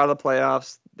are out of the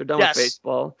playoffs. They're done with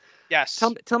baseball. Yes.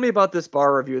 Tell me about this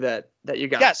bar review that you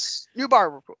got. Yes, new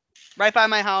bar right by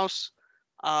my house.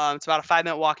 It's about a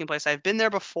 5-minute walking place. I've been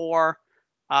there before.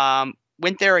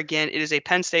 Went there again. It is a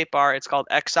Penn State bar. It's called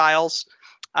Exiles.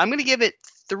 I'm going to give it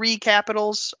 3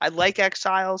 capitals. I like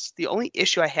Exiles. The only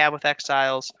issue I have with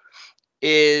Exiles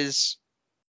is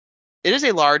it is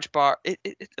a large bar.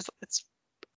 It's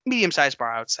medium-sized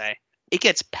bar, I would say. It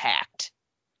gets packed.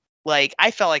 Like,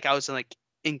 I felt like I was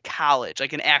in college,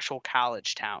 like an actual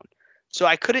college town. So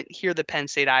I couldn't hear the Penn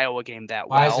State Iowa game that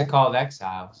well. Why is it called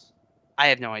Exiles? I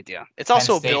have no idea. It's Penn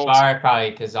also State Bills bar,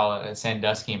 probably because all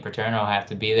Sandusky and Paterno have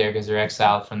to be there because they're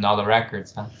exiled from all the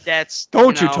records. Huh? That's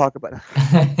Don't you talk about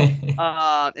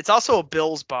it. It's also a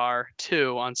Bills bar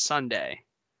too on Sunday,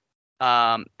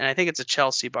 and I think it's a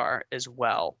Chelsea bar as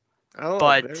well. Oh,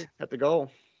 but at the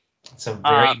goal. It's a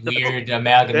very weird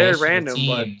amalgamation. Very random, of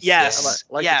teams. but yes,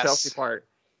 I like yes. the Chelsea part.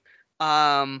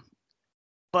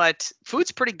 But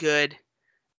food's pretty good.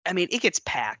 I mean, it gets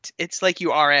packed. It's like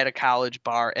you are at a college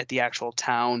bar at the actual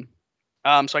town.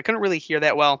 So I couldn't really hear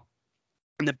that well.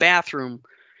 In the bathroom,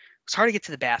 it's hard to get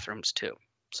to the bathrooms too.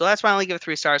 So that's why I only give it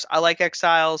 3 stars. I like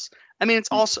Exiles. I mean, it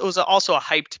was also a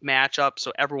hyped matchup,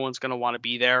 so everyone's gonna want to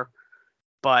be there.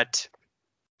 But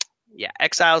yeah,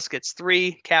 Exiles gets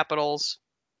 3 capitals.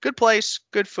 Good place,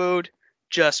 good food.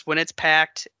 Just when it's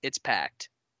packed, it's packed.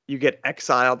 You get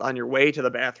exiled on your way to the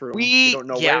bathroom. You don't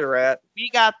know where you're at. We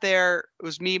got there. It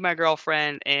was me, my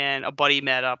girlfriend, and a buddy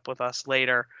met up with us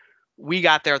later. We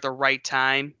got there at the right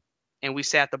time, and we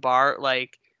sat at the bar.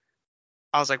 Like,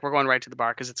 I was like, we're going right to the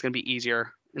bar because it's going to be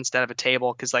easier instead of a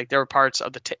table. Because, like, there were parts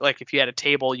of like, if you had a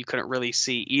table, you couldn't really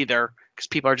see either because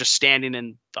people are just standing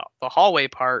in the hallway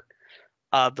part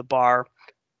of the bar.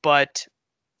 But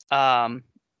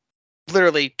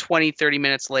literally 20, 30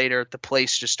 minutes later, the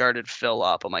place just started to fill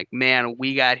up. I'm like, man,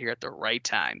 we got here at the right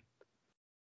time.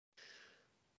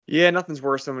 Yeah, nothing's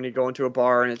worse than when you go into a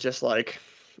bar and it's just like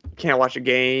you can't watch a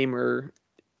game or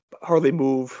hardly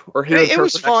move or hear the It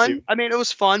was person next to fun. you. I mean, it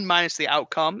was fun minus the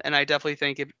outcome, and I definitely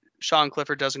think if Sean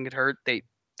Clifford doesn't get hurt, they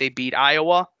beat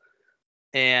Iowa.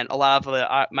 And a lot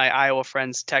of my Iowa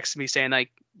friends texted me saying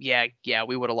like, yeah,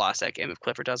 we would have lost that game if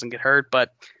Clifford doesn't get hurt.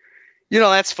 But you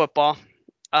know, that's football.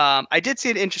 I did see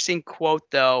an interesting quote,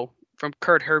 though, from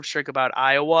Kurt Herbstreit about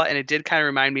Iowa, and it did kind of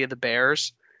remind me of the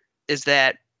Bears, is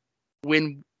that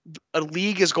when a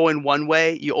league is going one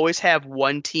way, you always have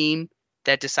one team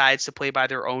that decides to play by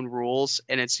their own rules,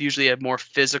 and it's usually a more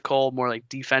physical, more like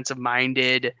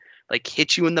defensive-minded, like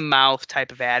hit you in the mouth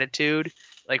type of attitude.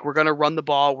 Like, we're going to run the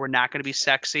ball, we're not going to be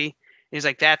sexy. He's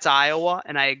like, that's Iowa,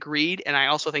 and I agreed, and I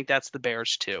also think that's the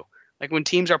Bears too. Like when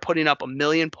teams are putting up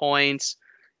 1,000,000 points,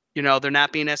 they're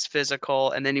not being as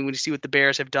physical, and then when you see what the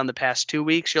Bears have done the past 2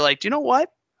 weeks, you're like, do you know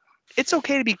what? It's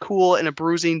okay to be cool in a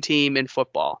bruising team in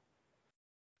football.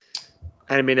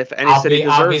 I mean, if any city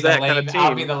deserves that kind of team,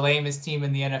 I'll be the lamest team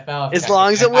in the NFL. As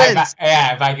long as it wins.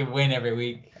 If I can win every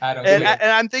week. I don't care.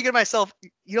 And I'm thinking to myself,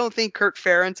 you don't think Kirk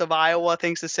Ferentz of Iowa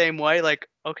thinks the same way? Like,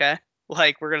 okay,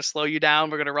 like we're going to slow you down.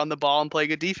 We're going to run the ball and play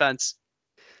good defense.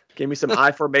 Give me some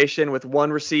I formation with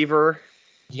one receiver.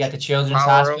 You got the Children's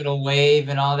Hospital wave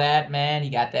and all that, man.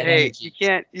 You got that energy.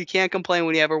 You can't complain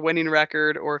when you have a winning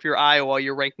record, or if you're Iowa,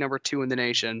 you're ranked number 2 in the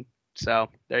nation. So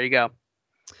there you go.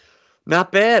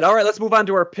 Not bad. All right, let's move on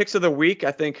to our picks of the week.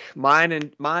 I think mine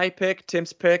and my pick,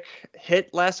 Tim's pick,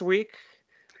 hit last week.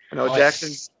 I know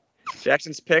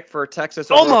Jackson's pick for Texas.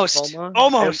 Almost.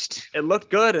 It looked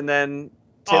good, and then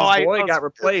Tim's boy got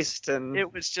replaced, and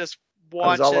it was just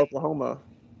all Oklahoma.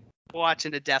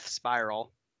 Watching a death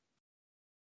spiral.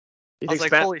 I was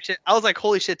like,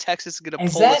 holy shit, Texas is gonna pull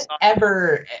this off.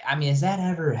 Has that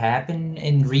ever happened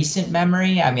in recent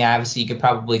memory? I mean, obviously you could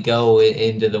probably go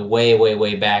into the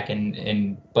way back,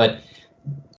 but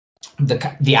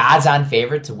the odds-on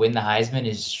favorite to win the Heisman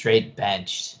is straight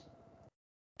benched.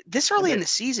 This early in the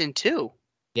season too.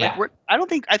 Yeah. Like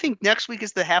I think next week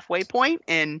is the halfway point,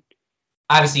 and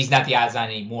obviously he's not the odds-on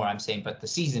anymore. I'm saying, but the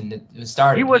season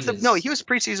started. He was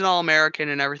preseason All-American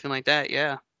and everything like that.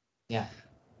 Yeah. Yeah.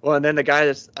 Well, and then the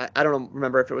guy I don't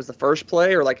remember if it was the first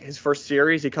play or like his first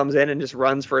series, he comes in and just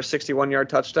runs for a 61-yard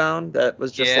touchdown. That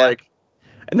was just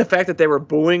and the fact that they were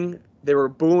booing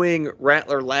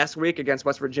Rattler last week against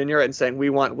West Virginia and saying,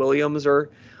 we want Williams or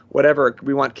whatever,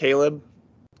 we want Caleb.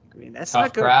 I mean, that's tough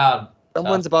not good. Crowd.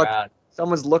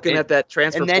 Someone's looking at that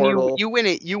transfer portal. And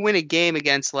then you win a game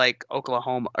against like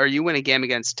Oklahoma, or you win a game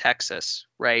against Texas,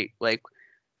 right? Like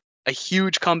a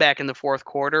huge comeback in the fourth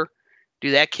quarter.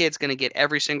 Dude, that kid's going to get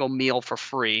every single meal for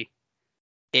free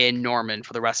in Norman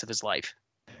for the rest of his life.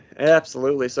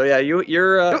 Absolutely. So, yeah,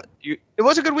 it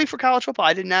was a good week for college football.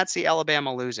 I did not see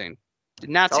Alabama losing.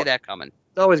 Did not see that coming.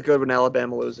 It's always good when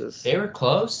Alabama loses. They were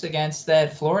close against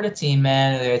that Florida team,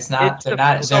 man. They're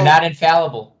not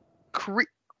infallible.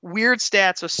 Weird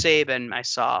stats with Saban I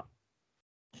saw.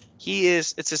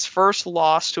 It's his first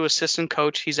loss to assistant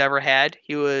coach he's ever had.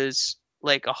 He was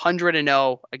like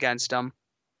 100-0 against him.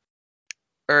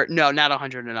 Or no, not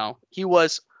 100-0. He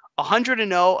was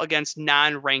 100-0 against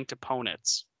non-ranked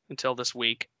opponents until this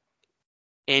week,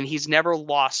 and he's never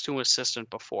lost to an assistant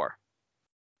before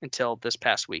until this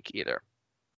past week either.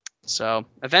 So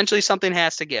eventually something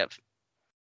has to give.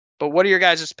 But what are your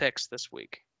guys' picks this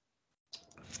week?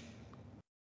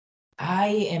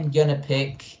 I am gonna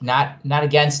pick not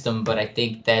against them, but I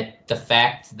think that the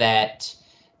fact that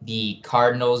the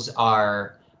Cardinals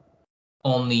are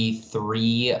only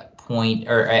 3 point,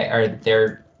 or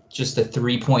they're just a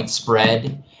 3-point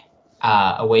spread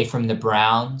away from the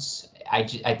Browns. I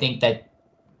think that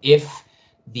if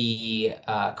the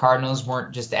Cardinals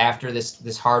weren't just after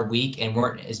this hard week and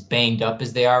weren't as banged up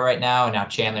as they are right now, and now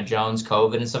Chandler Jones,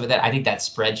 COVID and stuff like that, I think that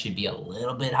spread should be a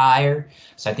little bit higher.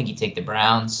 So I think you take the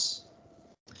Browns.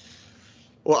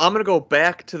 Well, I'm going to go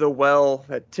back to the well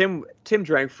that Tim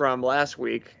drank from last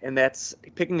week, and that's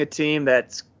picking a team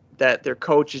that their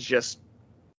coach is just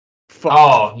fucked.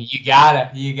 Oh, you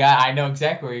got I know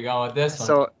exactly where you're going with this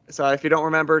one. So if you don't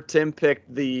remember, Tim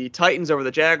picked the Titans over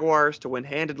the Jaguars to win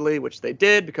handedly, which they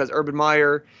did because Urban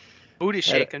Meyer booty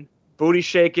shaking,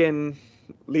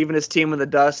 leaving his team in the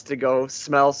dust to go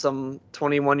smell some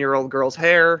 21-year-old girl's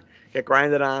hair, get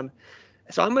grinded on.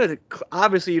 So I'm going to,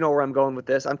 obviously you know where I'm going with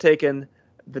this. I'm taking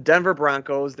the Denver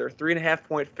Broncos. They're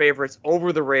 3.5-point favorites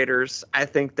over the Raiders. I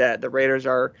think that the Raiders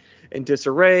are in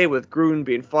disarray with Gruden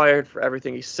being fired for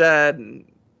everything he said, and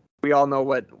we all know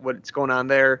what's going on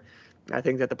there. I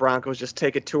think that the Broncos just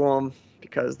take it to them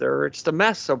because they're just a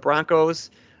mess. So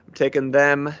Broncos, I'm taking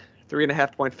them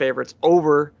 3.5-point favorites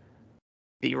over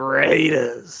the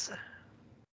Raiders.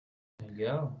 There you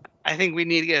go. I think we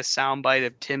need to get a soundbite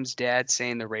of Tim's dad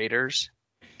saying the Raiders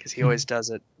because he always does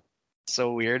it.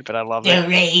 So weird, but I love it. The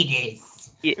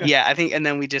Raiders. Yeah, I think, and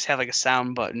then we just have like a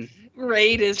sound button.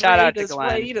 Raiders. Shout out to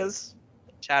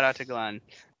Glenn.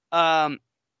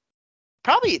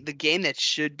 Probably the game that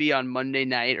should be on Monday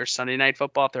night or Sunday night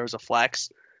football if there was a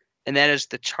flex, and that is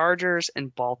the Chargers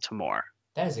and Baltimore.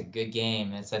 That is a good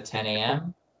game. It's at 10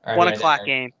 a.m. 1 o'clock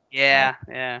game. Yeah.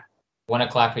 1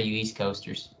 o'clock for you East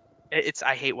Coasters.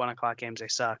 I hate 1 o'clock games. They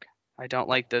suck. I don't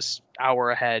like this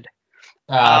hour ahead.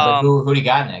 But who do you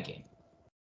got in that game?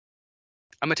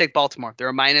 I'm gonna take Baltimore. They're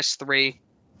a -3.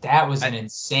 That was an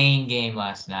insane game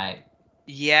last night.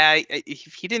 Yeah,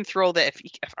 if he didn't throw that,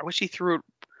 if I wish he threw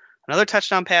another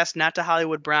touchdown pass, not to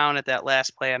Hollywood Brown at that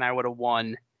last play, and I would have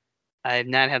won. I have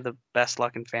not had the best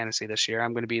luck in fantasy this year.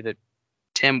 I'm going to be the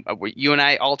Tim. You and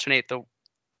I alternate the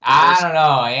I worst. don't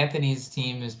know. Anthony's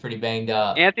team is pretty banged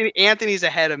up. Anthony's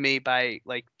ahead of me by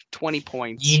like 20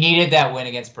 points. You needed that win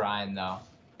against Brian, though.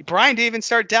 Brian didn't even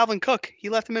start Dalvin Cook. He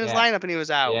left him in his lineup and he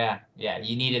was out. Yeah.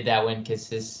 You needed that win because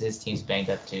his team's banged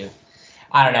up too.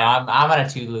 I don't know. I'm on a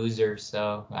 2 loser,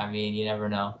 so I mean, you never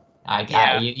know.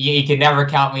 You can never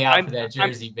count me out for that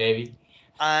jersey, baby.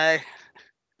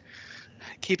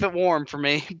 Keep it warm for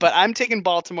me, but I'm taking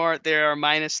Baltimore. They're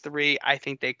 -3. I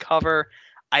think they cover.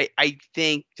 I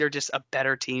think they're just a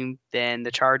better team than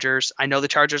the Chargers. I know the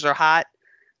Chargers are hot,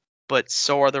 but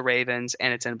so are the Ravens,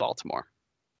 and it's in Baltimore.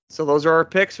 So those are our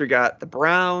picks. We got the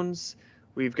Browns,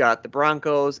 we've got the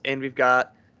Broncos, and we've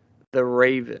got the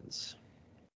Ravens.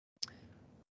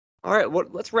 All right,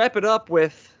 let's wrap it up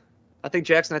with, I think,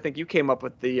 Jackson, I think you came up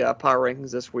with the power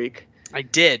rankings this week. I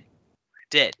did.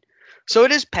 So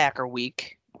it is Packer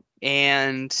week,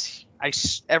 and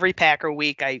every Packer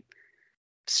week I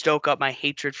stoke up my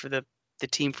hatred for the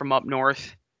team from up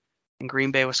north in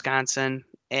Green Bay, Wisconsin.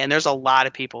 And there's a lot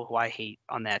of people who I hate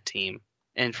on that team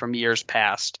and from years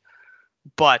past.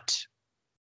 But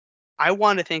I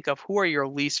want to think of who are your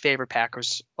least favorite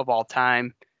Packers of all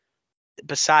time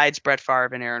besides Brett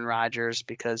Favre and Aaron Rodgers,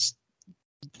 because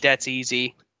that's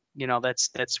easy. You know,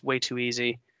 that's way too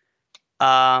easy.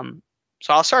 So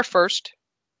I'll start first.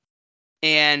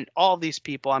 And all of these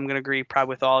people, I'm going to agree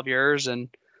probably with all of yours, and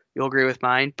you'll agree with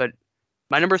mine. But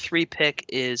my number 3 pick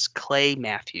is Clay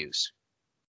Matthews.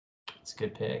 It's a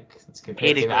good pick.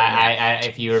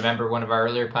 If you remember one of our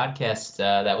earlier podcasts,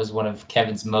 that was one of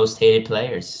Kevin's most hated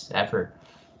players ever.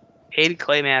 Hated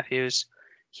Clay Matthews.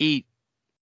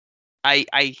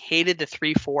 I hated the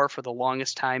 3-4 for the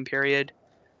longest time period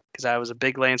because I was a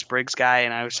big Lance Briggs guy,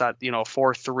 and I always thought,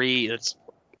 4-3, it's,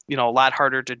 a lot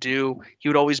harder to do. He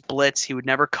would always blitz. He would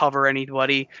never cover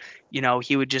anybody.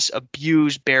 He would just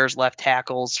abuse Bears left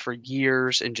tackles for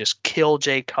years and just kill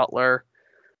Jay Cutler.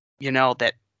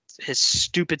 That his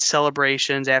stupid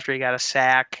celebrations after he got a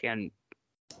sack, and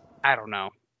I don't know.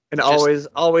 And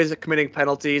always committing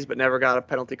penalties, but never got a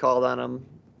penalty called on him.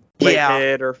 Late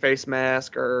hit or face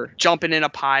mask or jumping in a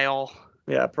pile.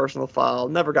 Yeah, personal foul.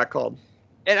 Never got called.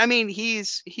 And I mean, he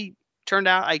turned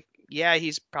out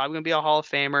he's probably gonna be a Hall of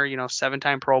Famer.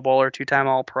 7-time Pro Bowler, 2-time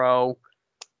All Pro.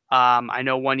 I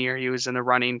know one year he was in the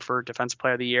running for Defensive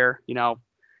Player of the Year.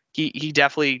 He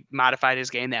definitely modified his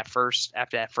game after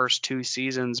that first 2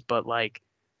 seasons. But I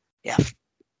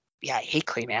hate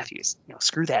Clay Matthews.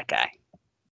 Screw that guy.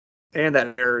 And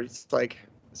that hair, it's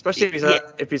especially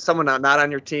if he's someone not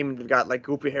on your team and you've got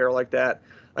goopy hair like that.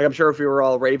 I'm sure if we were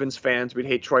all Ravens fans, we'd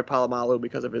hate Troy Polamalu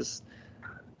because of his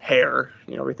hair.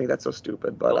 We think that's so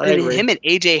stupid. But him and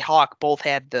AJ Hawk both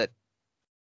had that.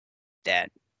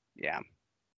 Yeah.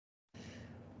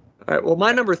 All right. Well,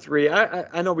 my number 3,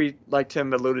 I know like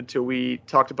Tim alluded to, we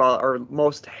talked about our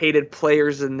most hated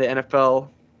players in the NFL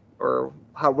or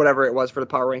whatever it was for the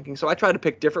power ranking. So I tried to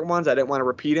pick different ones. I didn't want to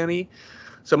repeat any.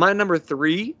 So my number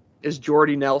 3 is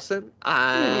Jordy Nelson.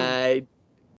 I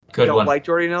don't like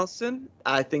Jordy Nelson.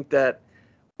 I think that,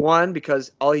 one,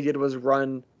 because all he did was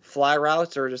run fly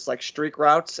routes or just streak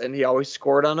routes, and he always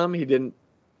scored on them. He didn't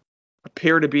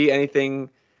appear to be anything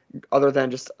other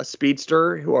than just a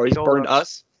speedster who always burned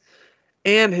us.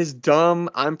 And his dumb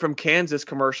 "I'm from Kansas"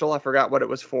 commercial, I forgot what it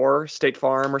was for, State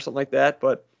Farm or something like that.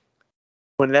 But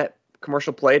when that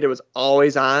commercial played, it was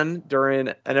always on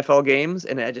during NFL games,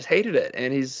 and I just hated it.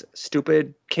 And he's a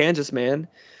stupid Kansas man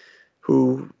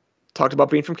who talked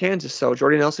about being from Kansas. So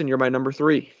Jordy Nelson, you're my number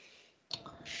 3.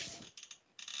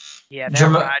 Yeah, that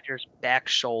Rodgers back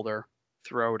shoulder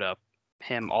throw to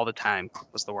him all the time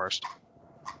was the worst.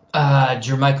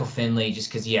 Jermichael Finley, just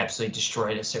because he absolutely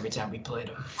destroyed us every time we played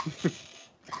him.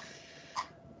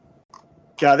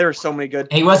 God, there were so many good.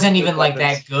 He wasn't even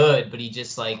that good, but he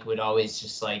just would always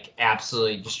just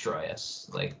absolutely destroy us.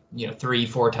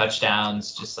 3-4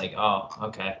 touchdowns, just oh,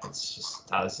 okay, that's just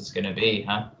how this is gonna be,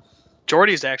 huh?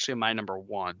 Jordy's actually my number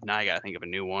 1. Now I gotta think of a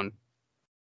new one.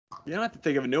 You don't have to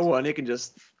think of a new one. You can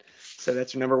just say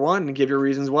that's your number 1 and give your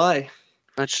reasons why.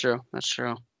 That's true.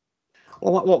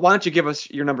 Well, why don't you give us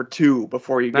your number 2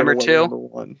 before you number give away 2? Number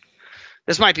 1.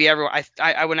 This might be everyone.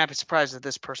 I would not be surprised if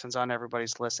this person's on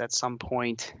everybody's list at some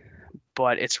point,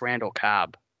 but it's Randall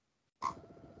Cobb.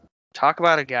 Talk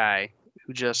about a guy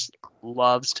who just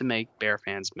loves to make Bear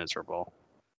fans miserable.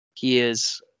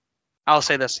 I'll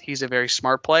say this, he's a very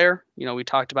smart player. We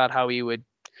talked about how he would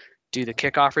do the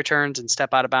kickoff returns and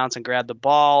step out of bounds and grab the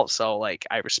ball. So I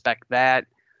respect that.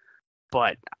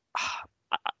 But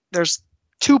there's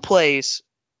two plays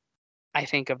I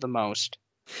think of the most.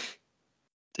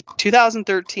 The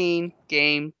 2013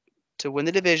 game to win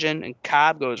the division, and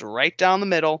Cobb goes right down the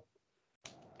middle,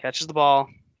 catches the ball,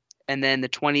 and then the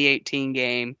 2018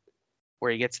 game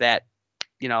where he gets that,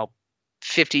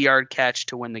 50-yard catch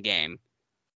to win the game.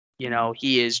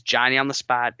 He is Johnny on the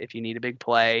spot if you need a big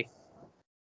play.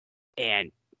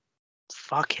 And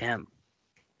fuck him.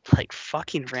 Like,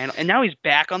 fucking Randall. And now he's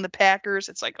back on the Packers.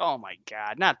 It's like, oh my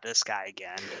God, not this guy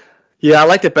again. Yeah, I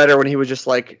liked it better when he was just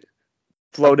like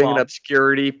floating in Football.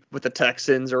 obscurity with the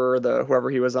Texans or the whoever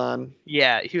he was on.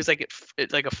 Yeah, he was like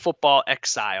a football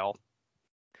exile.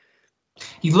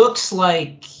 He looks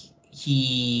like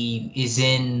he is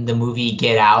in the movie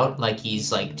Get Out, like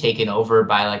he's like taken over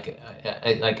by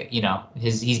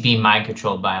he's being mind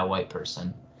controlled by a white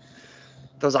person.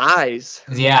 Those eyes.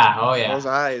 Yeah. Oh yeah. Those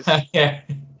eyes. Yeah.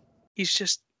 He's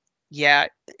just, yeah,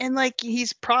 and like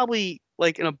he's probably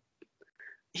like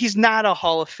he's not a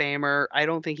Hall of Famer. I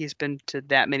don't think he's been to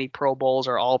that many Pro Bowls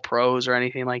or All Pros or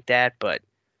anything like that, but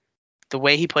the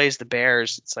way he plays the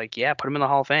Bears, it's like, yeah, put him in the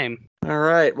Hall of Fame. All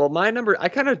right. Well, my number, I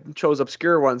kind of chose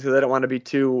obscure ones because I don't want to be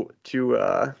too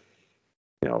I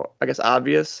guess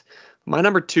obvious. My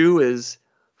number 2 is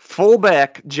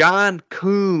fullback John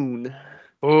Kuhn.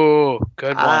 Oh,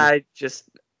 good one.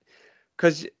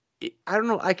 Because I don't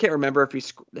know, I can't remember if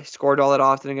they scored all that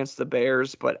often against the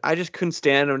Bears, but I just couldn't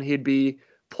stand when he'd be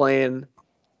playing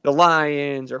the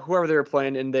Lions or whoever they were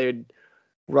playing, and they'd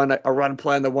run a run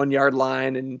play on the 1-yard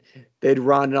line, and they'd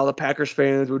run, and all the Packers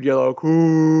fans would yell,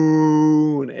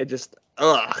 Kuhn. It just,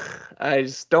 I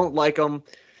just don't like him.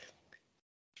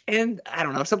 And I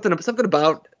don't know, something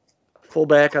about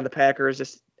fullback on the Packers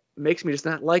just makes me just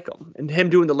not like him. And him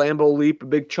doing the Lambeau leap, a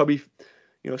big chubby,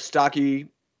 stocky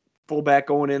fullback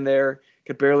going in there,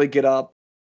 could barely get up.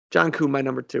 John Kuhn, my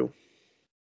number 2.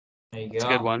 There you go. It's a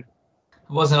good one.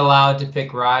 Wasn't allowed to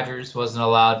pick Rodgers. Wasn't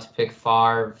allowed to pick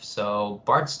Favre. So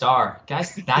Bart Starr,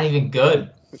 guy's not even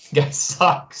good. Guy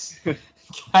sucks.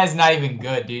 Guy's not even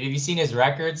good, dude. Have you seen his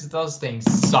records? Those things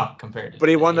suck compared to. But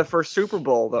he won the first Super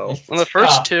Bowl, though. Well, the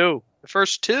first two. The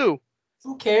first two.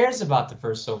 Who cares about the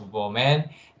first Super Bowl, man?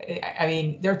 I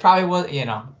mean, there probably was,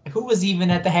 who was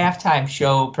even at the halftime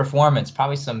show performance?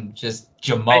 Probably some just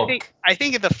jamoke. I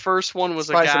think the first one was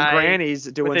Probably a guy. some grannies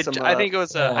doing some. I think it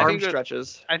was arm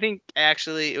stretches. I think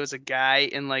actually it was a guy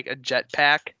in like a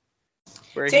jetpack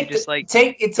where Take he just like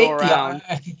take go around.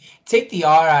 take the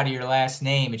R out of your last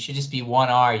name. It should just be one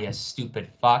R, you stupid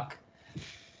fuck.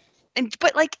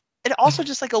 But like it also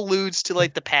just like alludes to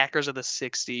like the Packers of the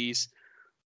 '60s,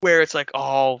 where it's like,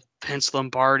 oh, Vince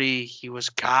Lombardi, he was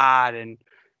God, and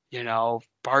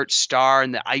Bart Starr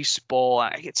and the Ice Bowl.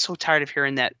 I get so tired of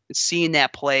hearing that, seeing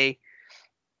that play.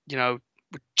 With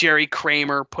Jerry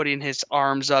Kramer putting his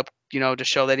arms up, to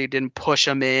show that he didn't push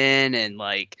him in, and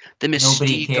like the mystique.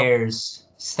 Nobody cares.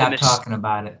 Stop talking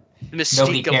about it. The mystique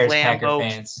Nobody cares, of Packer Lambeau,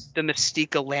 fans. the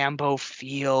mystique of Lambeau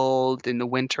Field in the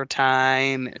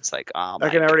wintertime. It's like, oh my I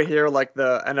can God. already hear like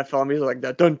the NFL music, like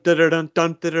that dun dun dun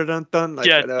dun dun dun dun. Like,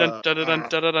 Yeah, dun, dun, dun, dun,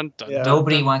 dun, dun, dun. Yeah.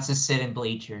 Nobody wants to sit in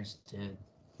bleachers, dude.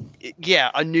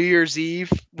 Yeah, on New Year's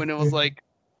Eve when it was like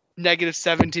negative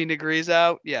 17 degrees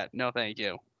out. Yeah, no, thank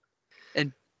you.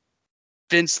 And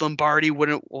Vince Lombardi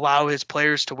wouldn't allow his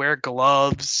players to wear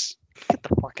gloves. Get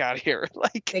the fuck out of here!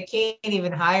 Like They can't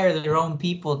even hire their own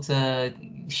people to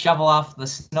shovel off the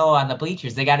snow on the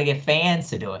bleachers. They got to get fans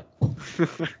to do it.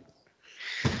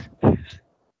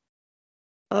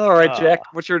 All right,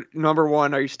 Jack. What's your number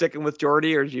 1? Are you sticking with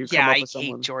Jordy, or did you come yeah, up I with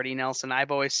someone? hate Jordy Nelson.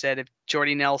 I've always said if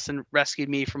Jordy Nelson rescued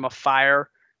me from a fire,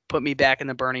 put me back in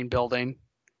the burning building.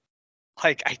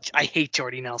 Like I hate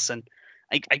Jordy Nelson.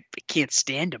 I can't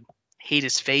stand him. I hate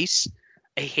his face.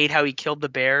 I hate how he killed the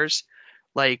Bears.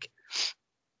 Like,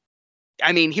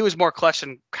 I mean, he was more clutch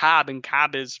than Cobb, and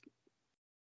Cobb is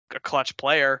a clutch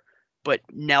player. But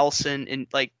Nelson and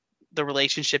like the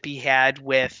relationship he had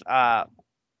with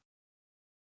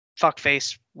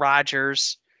fuckface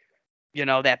Rodgers,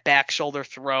 that back shoulder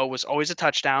throw was always a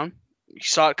touchdown. You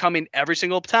saw it coming every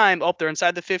single time. Oh, they're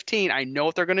inside the 15. I know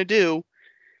what they're gonna do.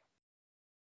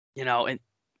 And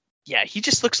yeah, he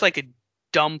just looks like a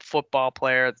dumb football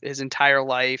player his entire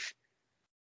life,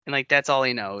 and like that's all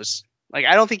he knows. Like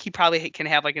I don't think he probably can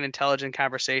have like an intelligent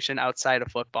conversation outside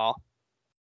of football.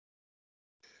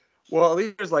 Well, at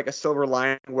least there's like a silver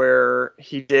line where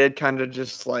he did kind of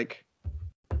just like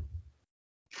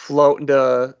float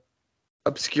into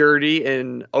obscurity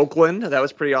in Oakland. That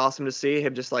was pretty awesome to see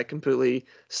him just like completely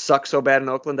suck so bad in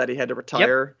Oakland that he had to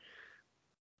retire.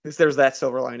 At least there's that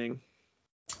silver lining.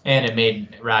 And it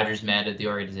made Rodgers mad at the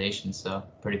organization, so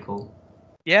pretty cool.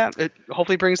 Yeah, it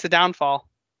hopefully brings the downfall.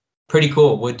 Pretty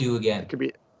cool. Would do again. Could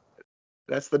be.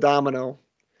 That's the domino.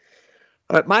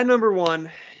 All right, my number one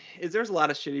is there's a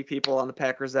lot of shitty people on the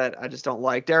Packers that I just don't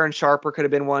like. Darren Sharper could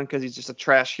have been one because he's just a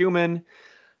trash human.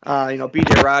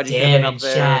 BJ Raji could have been up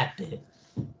there.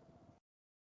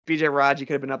 BJ Raji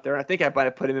could have been up there. I think I might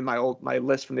have put him in my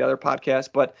list from the other podcast,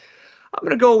 but I'm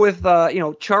gonna go with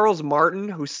Charles Martin,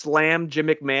 who slammed Jim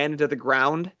McMahon into the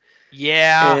ground.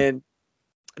 Yeah, and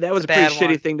that was a pretty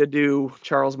shitty thing to do,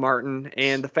 Charles Martin,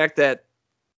 and the fact that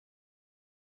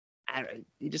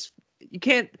you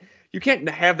can't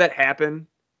have that happen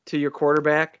to your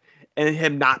quarterback and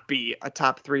him not be a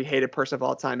top 3 hated person of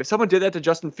all time. If someone did that to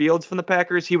Justin Fields from the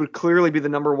Packers, he would clearly be the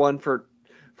number one for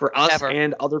us Ever.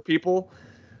 And other people.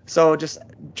 So just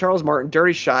Charles Martin,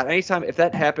 dirty shot. Anytime if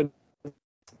that happened,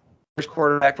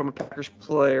 quarterback from a Packers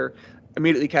player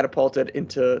immediately catapulted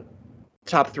into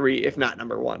top 3, if not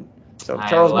number 1. So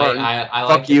Charles Martin, I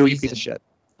fuck you piece of shit.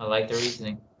 I like the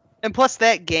reasoning. and plus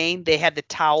that game, they had the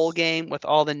towel game with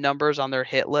all the numbers on their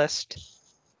hit list.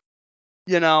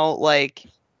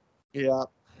 Yeah.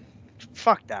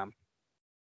 Fuck them.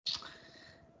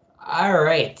 All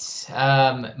right.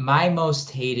 My most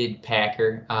hated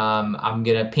Packer. I'm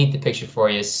going to paint the picture for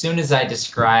you. As soon as I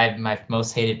describe my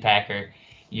most hated Packer,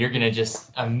 you're going to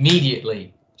just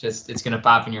immediately, it's going to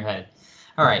pop in your head.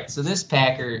 All right. So this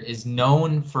Packer is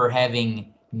known for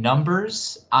having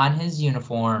numbers on his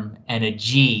uniform and a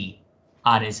G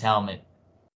on his helmet.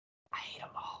 I hate them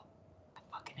all. I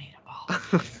fucking hate them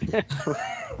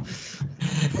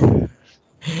all.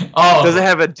 Oh, Does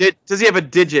he have a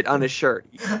digit on his shirt?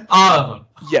 all of them.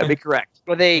 Yeah, be correct.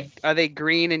 Are they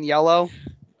green and yellow?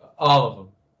 All of them.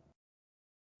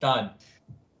 Done.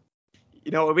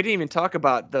 We didn't even talk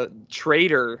about the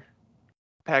traitor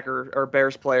Packer or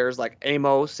Bears players like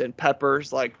Amos and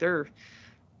Peppers. Like they're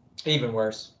Even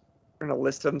worse. gonna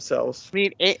list themselves. I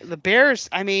mean, the Bears.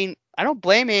 I mean, I don't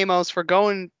blame Amos for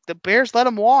going. The Bears let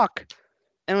him walk,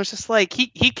 and it was just like he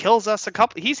kills us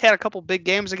He's had a couple big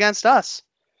games against us.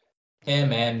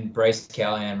 Him and Bryce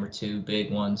Callahan were 2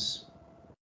 big ones.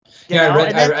 You Yeah, know? I read.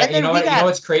 And then- I, and you then know we what? got- You know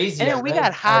what's crazy? And then I we read-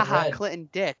 got I read- Clinton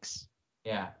Dix.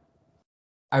 Yeah.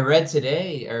 I read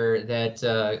today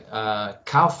that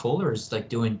Kyle Fuller's like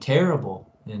doing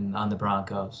terrible on the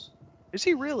Broncos. Is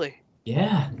he really?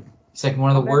 Yeah. He's like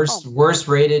one of the worst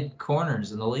rated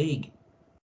corners in the league.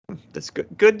 That's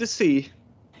good to see.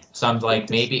 So I'm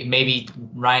like, maybe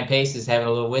Ryan Pace is having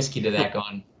a little whiskey to that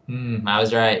going, I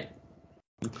was right.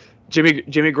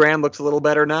 Jimmy Graham looks a little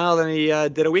better now than he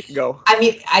did a week ago. I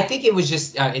mean, I think it was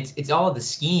just it's all the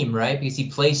scheme, right? Because he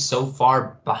plays so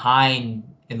far behind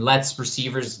and lets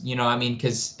receivers,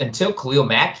 because until Khalil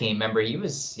Mack came, remember, he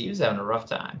was having a rough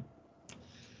time.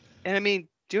 And I mean,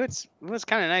 dude, it was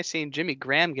kind of nice seeing Jimmy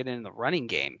Graham get in the running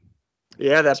game.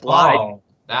 Yeah, that block. Oh,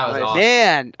 that was Nice. awesome.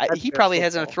 Man, That's he probably good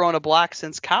hasn't football. thrown a block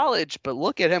since college, but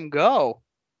look at him go.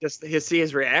 Just see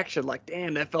his reaction, like,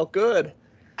 damn, that felt good.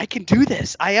 I can do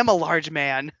this. I am a large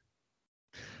man.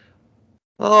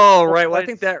 All right. Well, I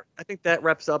think that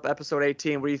wraps up episode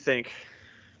 18. What do you think?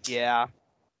 Yeah.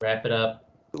 Wrap it up.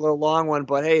 A little long one,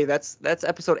 but hey, that's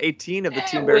episode 18 of the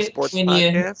Team Bear Sports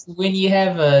Podcast. When you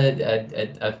have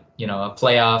a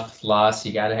playoff loss,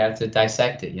 you gotta have to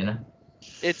dissect it,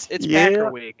 It's Yeah.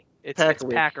 Packer week. It's Packer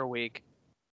week. Packer week.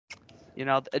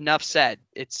 Enough said.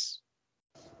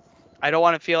 I don't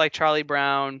want to feel like Charlie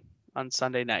Brown on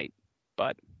Sunday night,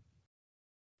 but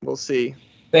We'll see.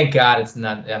 Thank God it's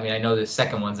not. I mean, I know the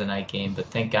second one's a night game, but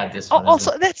thank God this one.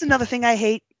 also that's another thing I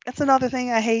hate.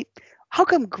 How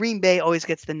come Green Bay always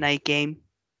gets the night game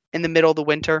in the middle of the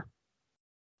winter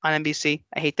on NBC?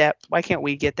 I hate that. Why can't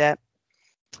we get that?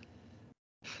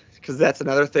 Because that's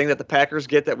another thing that the Packers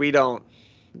get that we don't.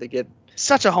 They get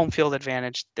Such a home field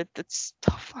advantage. That's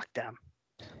fuck them.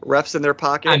 refs in their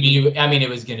pocket. I mean, it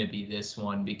was gonna be this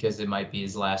one because it might be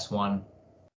his last one.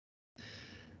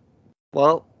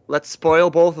 Well, let's spoil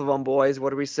both of them, boys.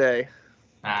 What do we say?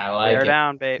 I like Bear it.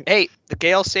 down, babe. Hey, the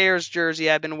Gale Sayers jersey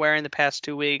I've been wearing the past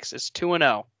 2 weeks is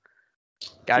 2-0.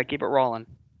 Got to keep it rolling.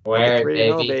 Wear it,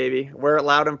 3-0, baby. baby. Wear it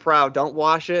loud and proud. Don't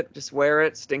wash it. Just wear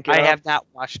it. Stink it I up. have not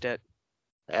watched it.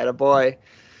 Attaboy.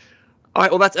 All right,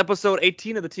 well, that's episode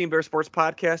 18 of the Team Bear Sports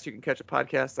Podcast. You can catch a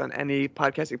podcast on any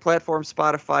podcasting platform,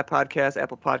 Spotify podcast,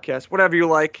 Apple Podcasts, whatever you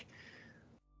like.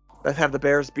 Let's have the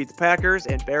Bears beat the Packers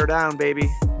and bear down, baby.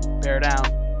 Bear down.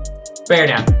 Bear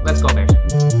down. Let's go, Bears.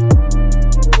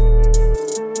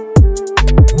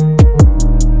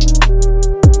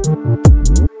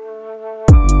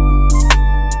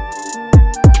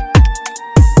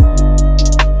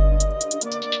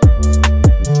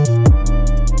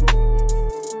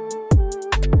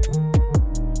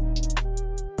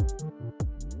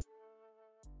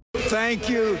 Thank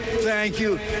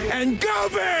you, and go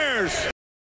Bears!